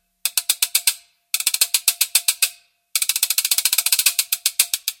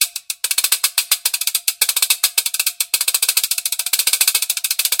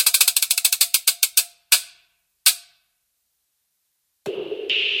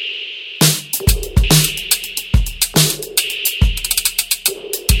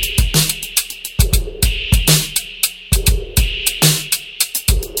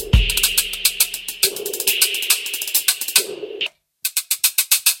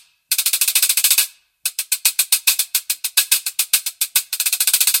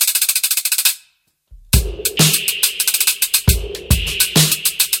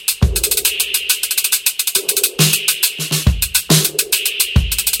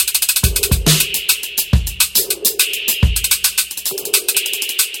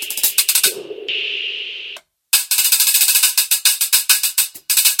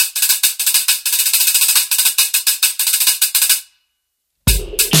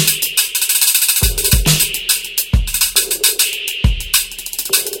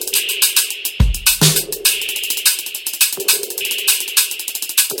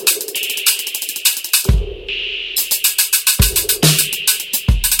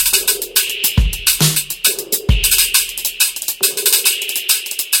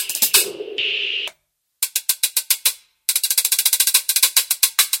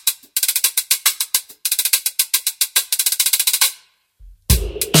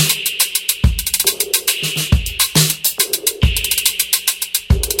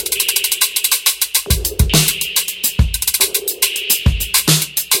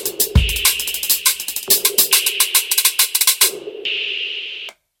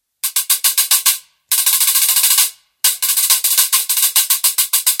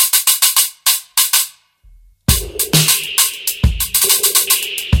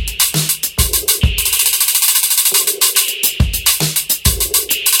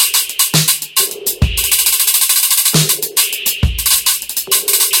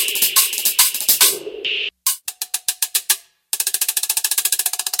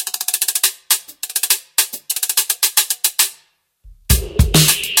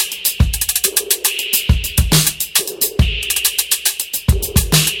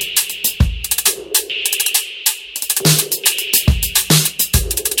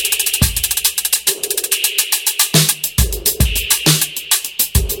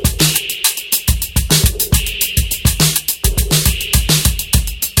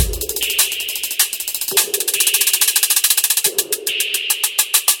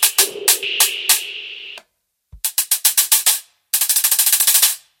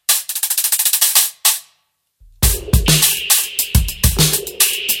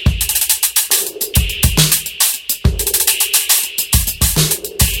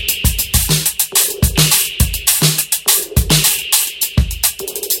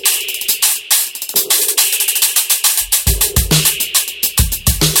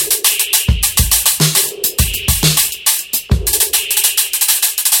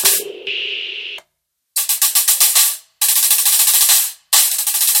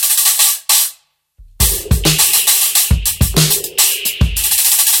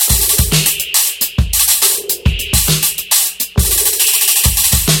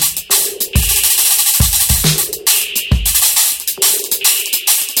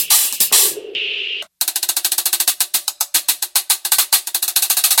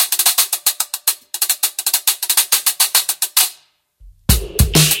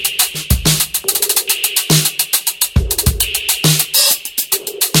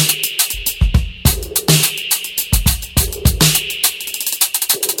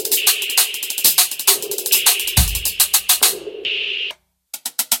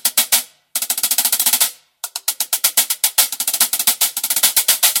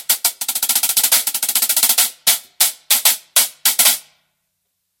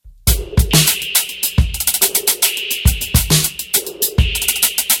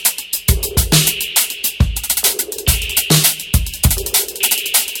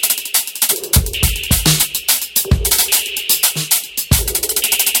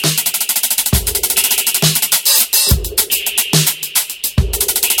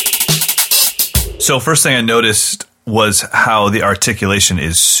 So first thing I noticed was how the articulation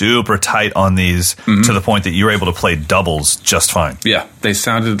is super tight on these to the point that you were able to play doubles just fine. Yeah, they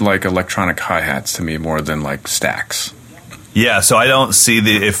sounded like electronic hi-hats to me more than like stacks. Yeah, so I don't see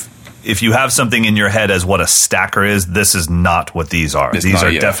if you have something in your head as what a stacker is, this is not what these are. These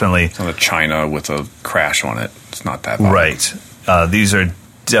are definitely... It's not a China with a crash on it. It's not that bad. Right. These are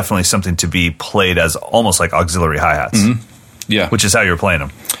definitely something to be played as almost like auxiliary hi-hats. Yeah. Which is how you're playing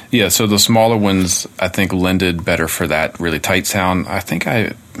them. Yeah, so the smaller ones, I think, lended better for that really tight sound. I think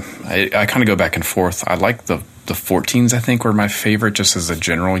I kind of go back and forth. I like the 14s, I think, were my favorite just as a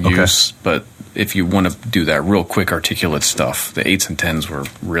general use. But if you want to do that real quick articulate stuff, the 8s and 10s were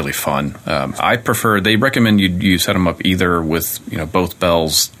really fun. I prefer, they recommend you set them up either with, both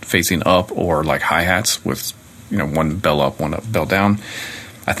bells facing up or like hi-hats with, one bell up, one bell down.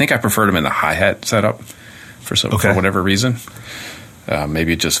 I think I preferred them in the hi-hat setup for whatever reason.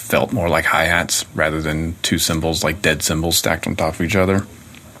 Maybe it just felt more like hi-hats rather than two cymbals, like dead cymbals stacked on top of each other.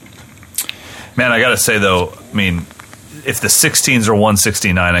 Man, I got to say, though, I mean, if the 16s are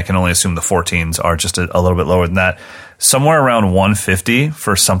 169, I can only assume the 14s are just a little bit lower than that. Somewhere around 150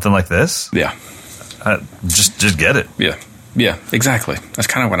 for something like this? Yeah. Just get it. Yeah, exactly. That's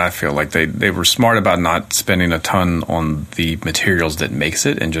kind of what I feel like. They were smart about not spending a ton on the materials that makes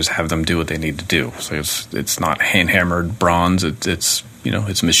it and just have them do what they need to do. So it's not hand-hammered bronze. It's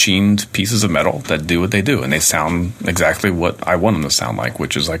machined pieces of metal that do what they do, and they sound exactly what I want them to sound like,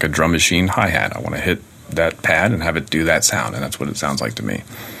 which is like a drum machine hi-hat. I want to hit that pad and have it do that sound, and that's what it sounds like to me.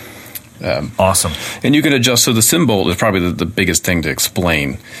 Awesome. And you can adjust. So the cymbal is probably the biggest thing to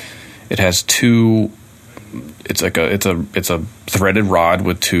explain. It has two. It's a threaded rod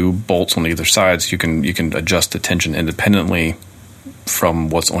with two bolts on either side, so you can adjust the tension independently from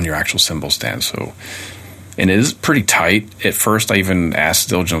what's on your actual cymbal stand. So, and it is pretty tight. At first, I even asked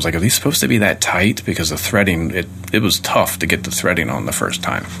Dilgen, I was like, "Are these supposed to be that tight?" Because the threading, it was tough to get the threading on the first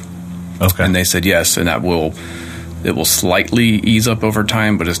time. Okay, and they said yes, and it will slightly ease up over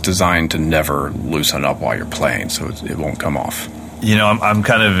time, but it's designed to never loosen up while you're playing, so it won't come off. I'm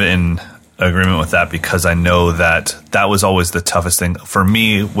kind of in agreement with that because I know that was always the toughest thing for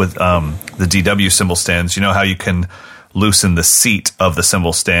me with the DW cymbal stands. You know how you can loosen the seat of the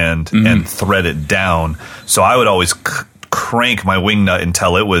cymbal stand and thread it down. So I would always crank my wing nut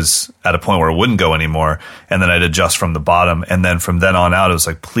until it was at a point where it wouldn't go anymore, and then I'd adjust from the bottom. And then from then on out, it was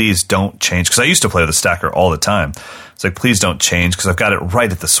like, please don't change, because I used to play with a stacker all the time. It's like, please don't change, because I've got it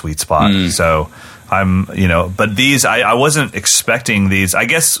right at the sweet spot. So I'm, but these, I wasn't expecting these. I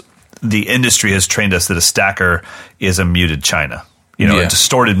guess the industry has trained us that a stacker is a muted china, a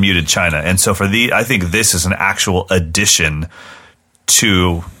distorted muted china. And so I think this is an actual addition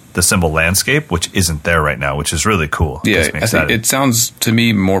to the cymbal landscape, which isn't there right now, which is really cool. Yeah, I think it sounds to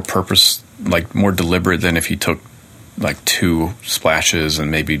me more more deliberate than if you took like two splashes and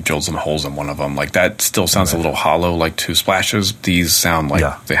maybe drilled some holes in one of them. Like that still sounds a little hollow, like two splashes. These sound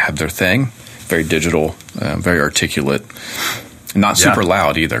like they have their thing. Very digital, very articulate, not super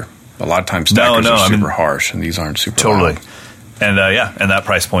loud either. A lot of times stackers are super harsh, and these aren't super loud. And and that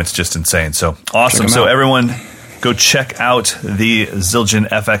price point's just insane. So awesome. So everyone, go check out the Zildjian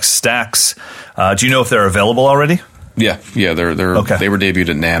FX stacks. Do you know if they're available already? Yeah, they're okay. They were debuted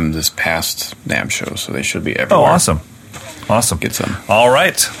at NAMM this past NAMM show, so they should be everywhere. Oh, awesome. Get some. All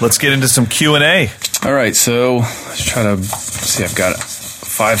right, let's get into some Q&A. All right, so let's try to see. I've got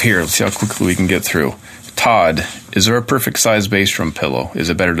 5 here. Let's see how quickly we can get through. Todd, is there a perfect size bass drum pillow? Is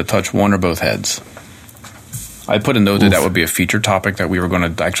it better to touch one or both heads? I put a note that would be a feature topic that we were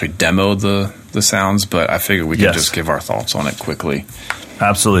going to actually demo the sounds, but I figured we could just give our thoughts on it quickly.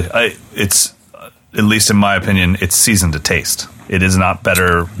 Absolutely. It's, at least in my opinion, it's seasoned to taste. It is not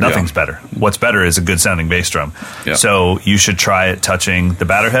better. Nothing's better. What's better is a good sounding bass drum. Yeah. So you should try it touching the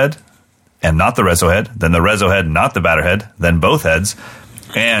batter head and not the reso head, then the reso head, not the batter head, then both heads.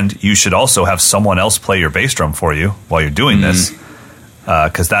 And you should also have someone else play your bass drum for you while you're doing this,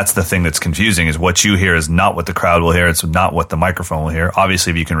 because that's the thing that's confusing, is what you hear is not what the crowd will hear. It's not what the microphone will hear.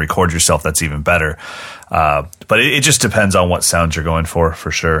 Obviously, if you can record yourself, that's even better. But it just depends on what sound you're going for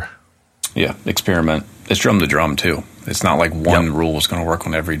sure. Yeah, experiment. It's drum to drum, too. It's not like one rule is going to work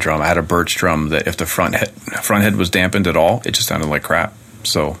on every drum. I had a Birch drum that if the front head was dampened at all, it just sounded like crap.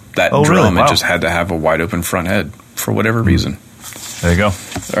 So that drum, really? Wow. It just had to have a wide open front head for whatever reason. There you go. All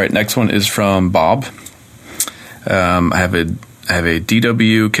right, next one is from Bob. I have a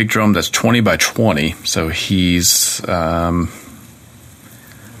DW kick drum that's 20 by 20. So he's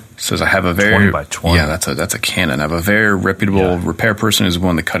says I have a very 20 by 20. Yeah, that's a Canon. I have a very reputable repair person who's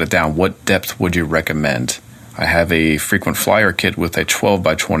willing to cut it down. What depth would you recommend? I have a frequent flyer kit with a 12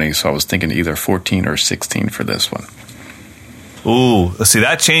 by 20, so I was thinking either 14 or 16 for this one. Ooh, see,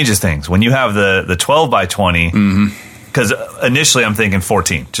 that changes things. When you have the 12 by 20, because initially I'm thinking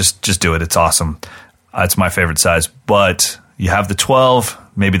 14. Just do it. It's awesome. It's my favorite size. But you have the 12,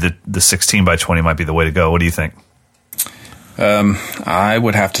 maybe the 16 by 20 might be the way to go. What do you think? I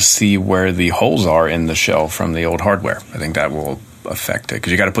would have to see where the holes are in the shell from the old hardware. I think that will affect it,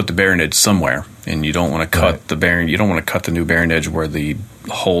 because you got to put the bearing edge somewhere, and you don't want to cut the bearing. You don't want to cut the new bearing edge where the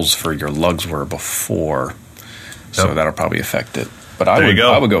holes for your lugs were before. So that'll probably affect it. But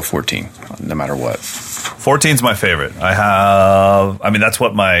I would go 14, no matter what. 14's my favorite. That's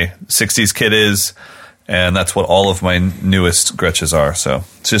what my 60s kit is, and that's what all of my newest Gretches are. So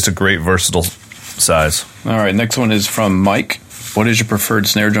it's just a great versatile size. All right, next one is from Mike. What is your preferred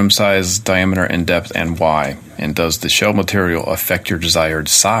snare drum size, diameter, and depth, and why? And does the shell material affect your desired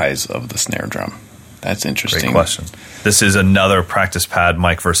size of the snare drum? That's interesting. Great question. This is another practice pad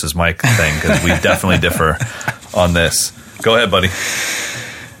Mike versus Mike thing, because we definitely differ on this. Go ahead, buddy.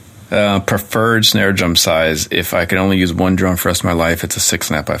 Preferred snare drum size. If I could only use one drum for the rest of my life, it's a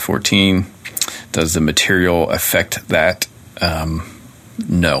 6.5 by 14. Does the material affect that?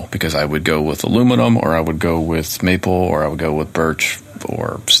 No, because I would go with aluminum, or I would go with maple, or I would go with birch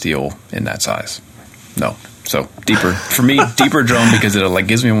or steel in that size. No. So deeper for me, deeper drum, because it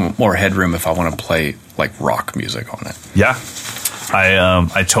gives me more headroom if I want to play rock music on it. Yeah,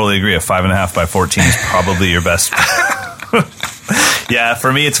 I totally agree. A 5.5 by 14 is probably your best. Yeah,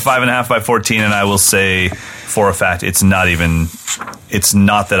 for me it's 5.5 by 14, and I will say for a fact it's not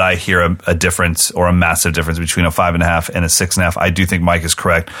that I hear a difference or a massive difference between a 5.5 and a 6.5. I do think Mike is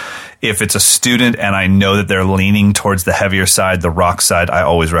correct. If it's a student and I know that they're leaning towards the heavier side, the rock side, I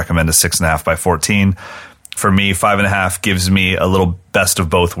always recommend a 6.5 by 14. For me, 5.5 gives me a little best of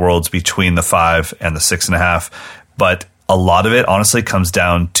both worlds between the 5 and the 6.5. But a lot of it, honestly, comes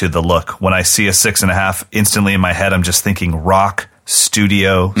down to the look. When I see a 6.5, instantly in my head, I'm just thinking rock,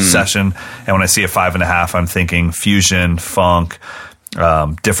 studio, session. And when I see a 5.5, I'm thinking fusion, funk,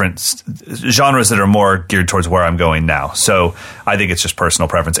 different genres that are more geared towards where I'm going now. So I think it's just personal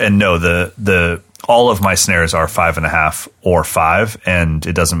preference. And no, the all of my snares are 5.5 or 5, and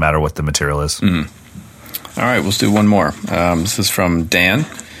it doesn't matter what the material is. All right, let's do one more. This is from Dan.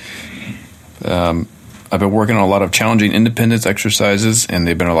 I've been working on a lot of challenging independence exercises, and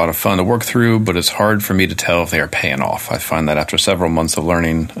they've been a lot of fun to work through, but it's hard for me to tell if they are paying off. I find that after several months of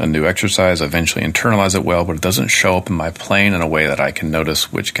learning a new exercise, I eventually internalize it well, but it doesn't show up in my playing in a way that I can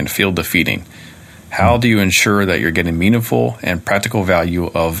notice, which can feel defeating. How do you ensure that you're getting meaningful and practical value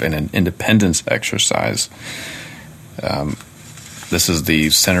of an independence exercise? This is the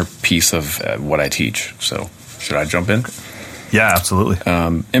centerpiece of what I teach. So should I jump in? Yeah, absolutely.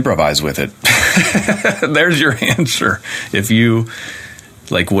 Improvise with it. There's your answer. If you,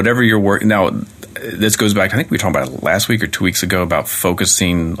 whatever you're working... Now, this goes back, I think we were talking about it last week or 2 weeks ago, about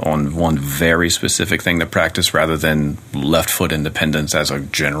focusing on one very specific thing to practice rather than left foot independence as a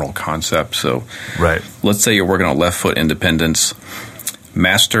general concept. So let's say you're working on left foot independence.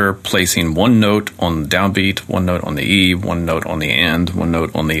 Master placing one note on the downbeat, one note on the E, one note on the and, one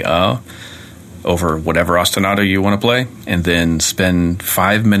note on the over whatever ostinato you want to play, and then spend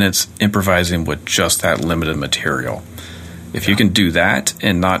 5 minutes improvising with just that limited material. If you can do that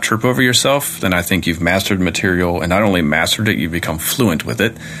and not trip over yourself, then I think you've mastered material, and not only mastered it, you've become fluent with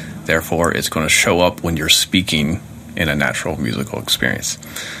it. Therefore, it's going to show up when you're speaking in a natural musical experience.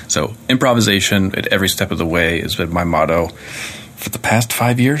 So improvisation at every step of the way has been my motto for the past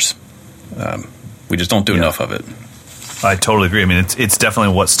 5 years. We just don't do enough of it. I totally agree. I mean, it's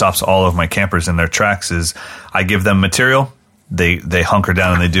definitely what stops all of my campers in their tracks is I give them material, they hunker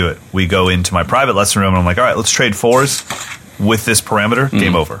down and they do it. We go into my private lesson room and I'm like, all right, let's trade fours with this parameter,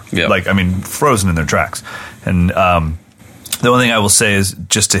 game over. Yep. Frozen in their tracks. And the only thing I will say is,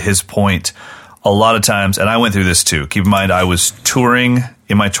 just to his point, a lot of times, and I went through this too, keep in mind I was touring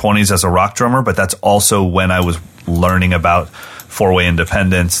in my 20s as a rock drummer, but that's also when I was learning about four-way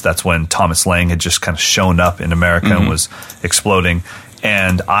independence. That's when Thomas Lang had just kind of shown up in America and was exploding.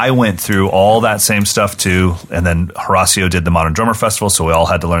 And I went through all that same stuff too. And then Horacio did the Modern Drummer Festival, so we all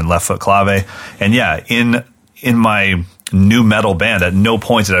had to learn left foot clave. And yeah, in my new metal band, at no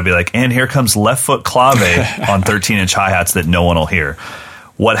point did I be like, and here comes left foot clave on 13-inch hi-hats that no one will hear.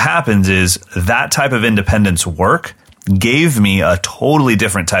 What happens is that type of independence work gave me a totally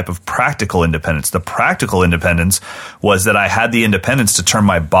different type of practical independence. The practical independence was that I had the independence to turn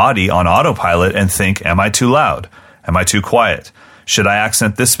my body on autopilot and think, am I too loud? Am I too quiet? Should I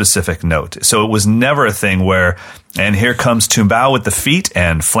accent this specific note? So it was never a thing where, and here comes tumbao with the feet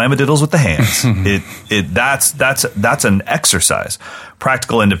and flammadiddles with the hands. That's an exercise.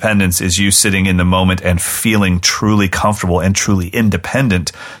 Practical independence is you sitting in the moment and feeling truly comfortable and truly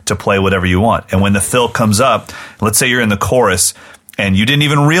independent to play whatever you want. And when the fill comes up, let's say you're in the chorus and you didn't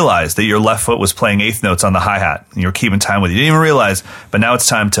even realize that your left foot was playing eighth notes on the hi-hat and you're keeping time with it. You didn't even realize, but now it's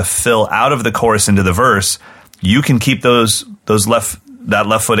time to fill out of the chorus into the verse. You can keep that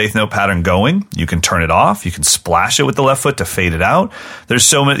left foot eighth note pattern going. You can turn it off. You can splash it with the left foot to fade it out. There's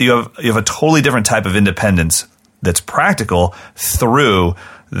so many. You have a totally different type of independence that's practical through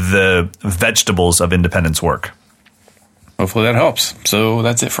the vegetables of independence work. Hopefully that helps. So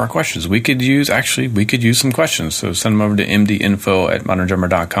that's it for our questions. We could use some questions. So send them over to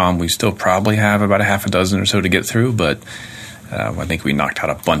mdinfo@moderndrummer.com. We still probably have about a half a dozen or so to get through, but I think we knocked out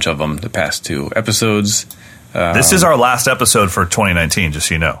a bunch of them the past 2 episodes. This is our last episode for 2019, just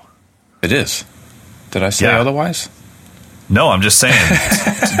so you know. It is. Did I say otherwise? No, I'm just saying,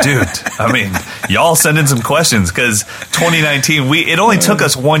 dude, I mean, y'all send in some questions because 2019, it only took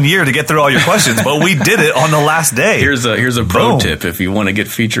us 1 year to get through all your questions, but we did it on the last day. Here's a pro tip. If you want to get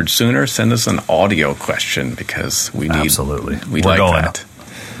featured sooner, send us an audio question because we need. Absolutely. We're like going that.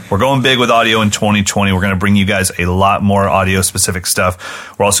 We're going big with audio in 2020. We're going to bring you guys a lot more audio-specific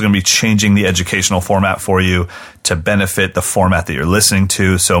stuff. We're also going to be changing the educational format for you to benefit the format that you're listening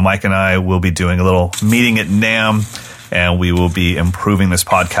to. So Mike and I will be doing a little meeting at NAMM, and we will be improving this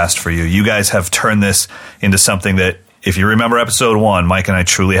podcast for you. You guys have turned this into something that, if you remember episode 1, Mike and I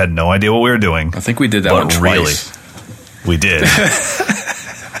truly had no idea what we were doing. I think we did that one twice. We did.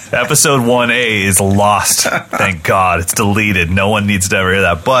 Episode 1A is lost. Thank God. It's deleted. No one needs to ever hear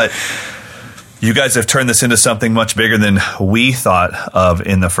that. But you guys have turned this into something much bigger than we thought of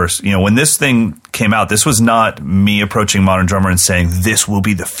in the first. When this thing came out, this was not me approaching Modern Drummer and saying, this will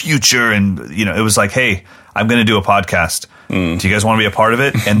be the future. And, it was like, hey, I'm going to do a podcast. Do you guys want to be a part of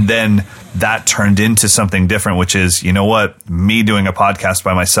it? And then that turned into something different, which is, you know what? Me doing a podcast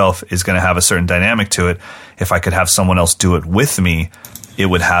by myself is going to have a certain dynamic to it. If I could have someone else do it with me, it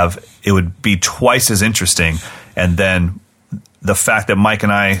would be twice as interesting. And then the fact that Mike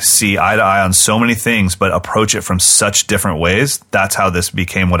and I see eye to eye on so many things, but approach it from such different ways, that's how this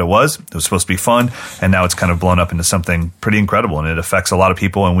became what it was. It was supposed to be fun, and now it's kind of blown up into something pretty incredible, and it affects a lot of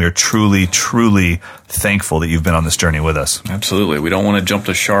people, and we are truly, truly thankful that you've been on this journey with us. Absolutely. We don't want to jump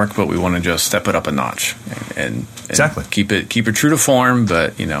the shark, but we want to just step it up a notch and exactly keep it true to form,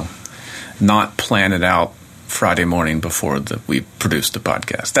 but not plan it out Friday morning before we produced the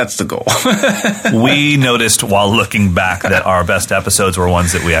podcast. That's the goal. We noticed while looking back that our best episodes were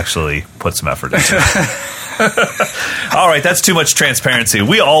ones that we actually put some effort into. All right, that's too much transparency.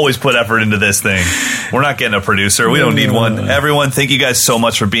 We always put effort into this thing. We're not getting a producer. We don't need one. Everyone, thank you guys so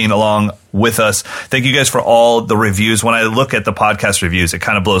much for being along with us. Thank you guys for all the reviews. When I look at the podcast reviews, it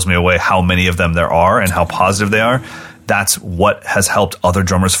kind of blows me away how many of them there are and how positive they are. That's what has helped other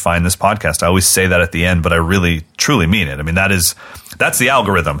drummers find this podcast. I always say that at the end, but I really, truly mean it. I mean, that's the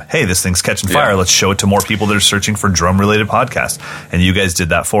algorithm. Hey, this thing's catching fire. Yeah. Let's show it to more people that are searching for drum-related podcasts. And you guys did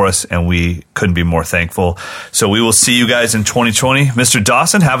that for us, and we couldn't be more thankful. So we will see you guys in 2020. Mr.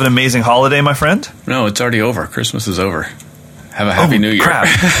 Dawson, have an amazing holiday, my friend. No, it's already over. Christmas is over. Have a happy New Year. Crap.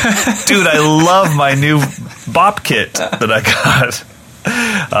 Dude, I love my new bop kit that I got.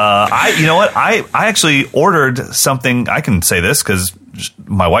 You know what? I actually ordered something. I can say this because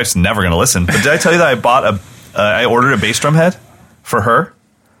my wife's never going to listen. But did I tell you that I ordered a bass drum head for her?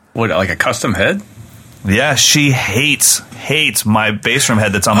 What, like a custom head? Yeah, she hates my bass drum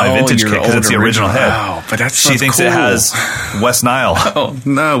head that's on my vintage kit because it's the original head. Wow, but she thinks cool. It has West Nile. Oh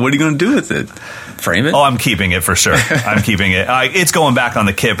no! What are you going to do with it? Frame it? Oh, I'm keeping it for sure. I'm keeping it. It's going back on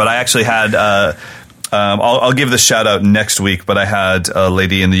the kit, but I actually had. I'll give the shout out next week, but I had a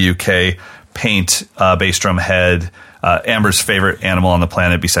lady in the UK paint a bass drum head. Amber's favorite animal on the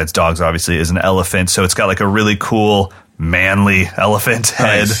planet, besides dogs, obviously, is an elephant. So it's got like a really cool, manly elephant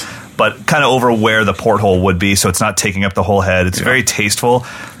head, but kind of over where the porthole would be, so it's not taking up the whole head. It's very tasteful,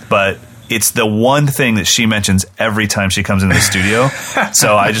 but it's the one thing that she mentions every time she comes into the studio.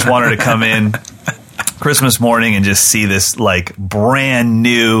 So I just want her to come in Christmas morning and just see this like brand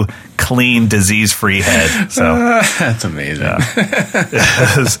new, clean, disease-free head. So that's amazing. Yeah.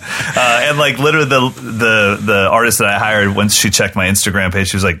 And like literally the artist that I hired, once she checked my Instagram page,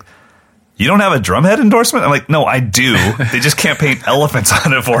 she was like, "You don't have a drumhead endorsement?" I'm like, "No, I do. They just can't paint elephants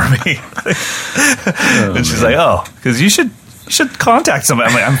on it for me." And she's like, "Oh, because you should contact somebody."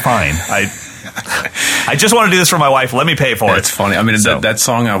 I'm like, "I'm fine. I just want to do this for my wife. Let me pay for it. It's funny. I mean, that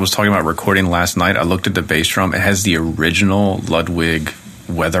song I was talking about recording last night, I looked at the bass drum. It has the original Ludwig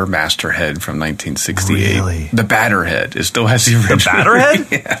Weathermaster head from 1968. Really? The batter head. It still has the original. The batter head?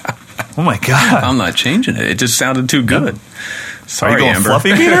 Yeah. Oh, my God. I'm not changing it. It just sounded too good. Sorry, Are you going Amber.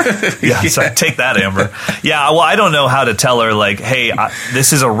 fluffy beater? Yeah, sorry, take that, Amber. Yeah, well, I don't know how to tell her, like, hey,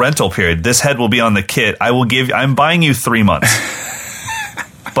 this is a rental period. This head will be on the kit. I'm buying you 3 months.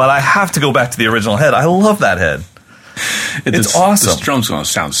 But I have to go back to the original head. I love that head. It's awesome. This drum's going to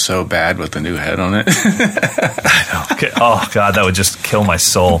sound so bad with the new head on it. I know. Okay. Oh, God, that would just kill my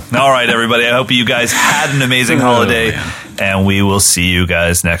soul. All right, everybody. I hope you guys had an amazing holiday, and we will see you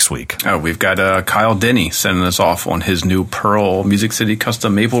guys next week. Oh, we've got Kyle Denny sending us off on his new Pearl Music City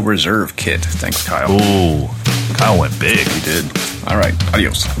Custom Maple Reserve kit. Thanks, Kyle. Ooh, Kyle went big. He did. All right.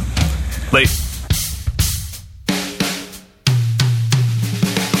 Adios. Late.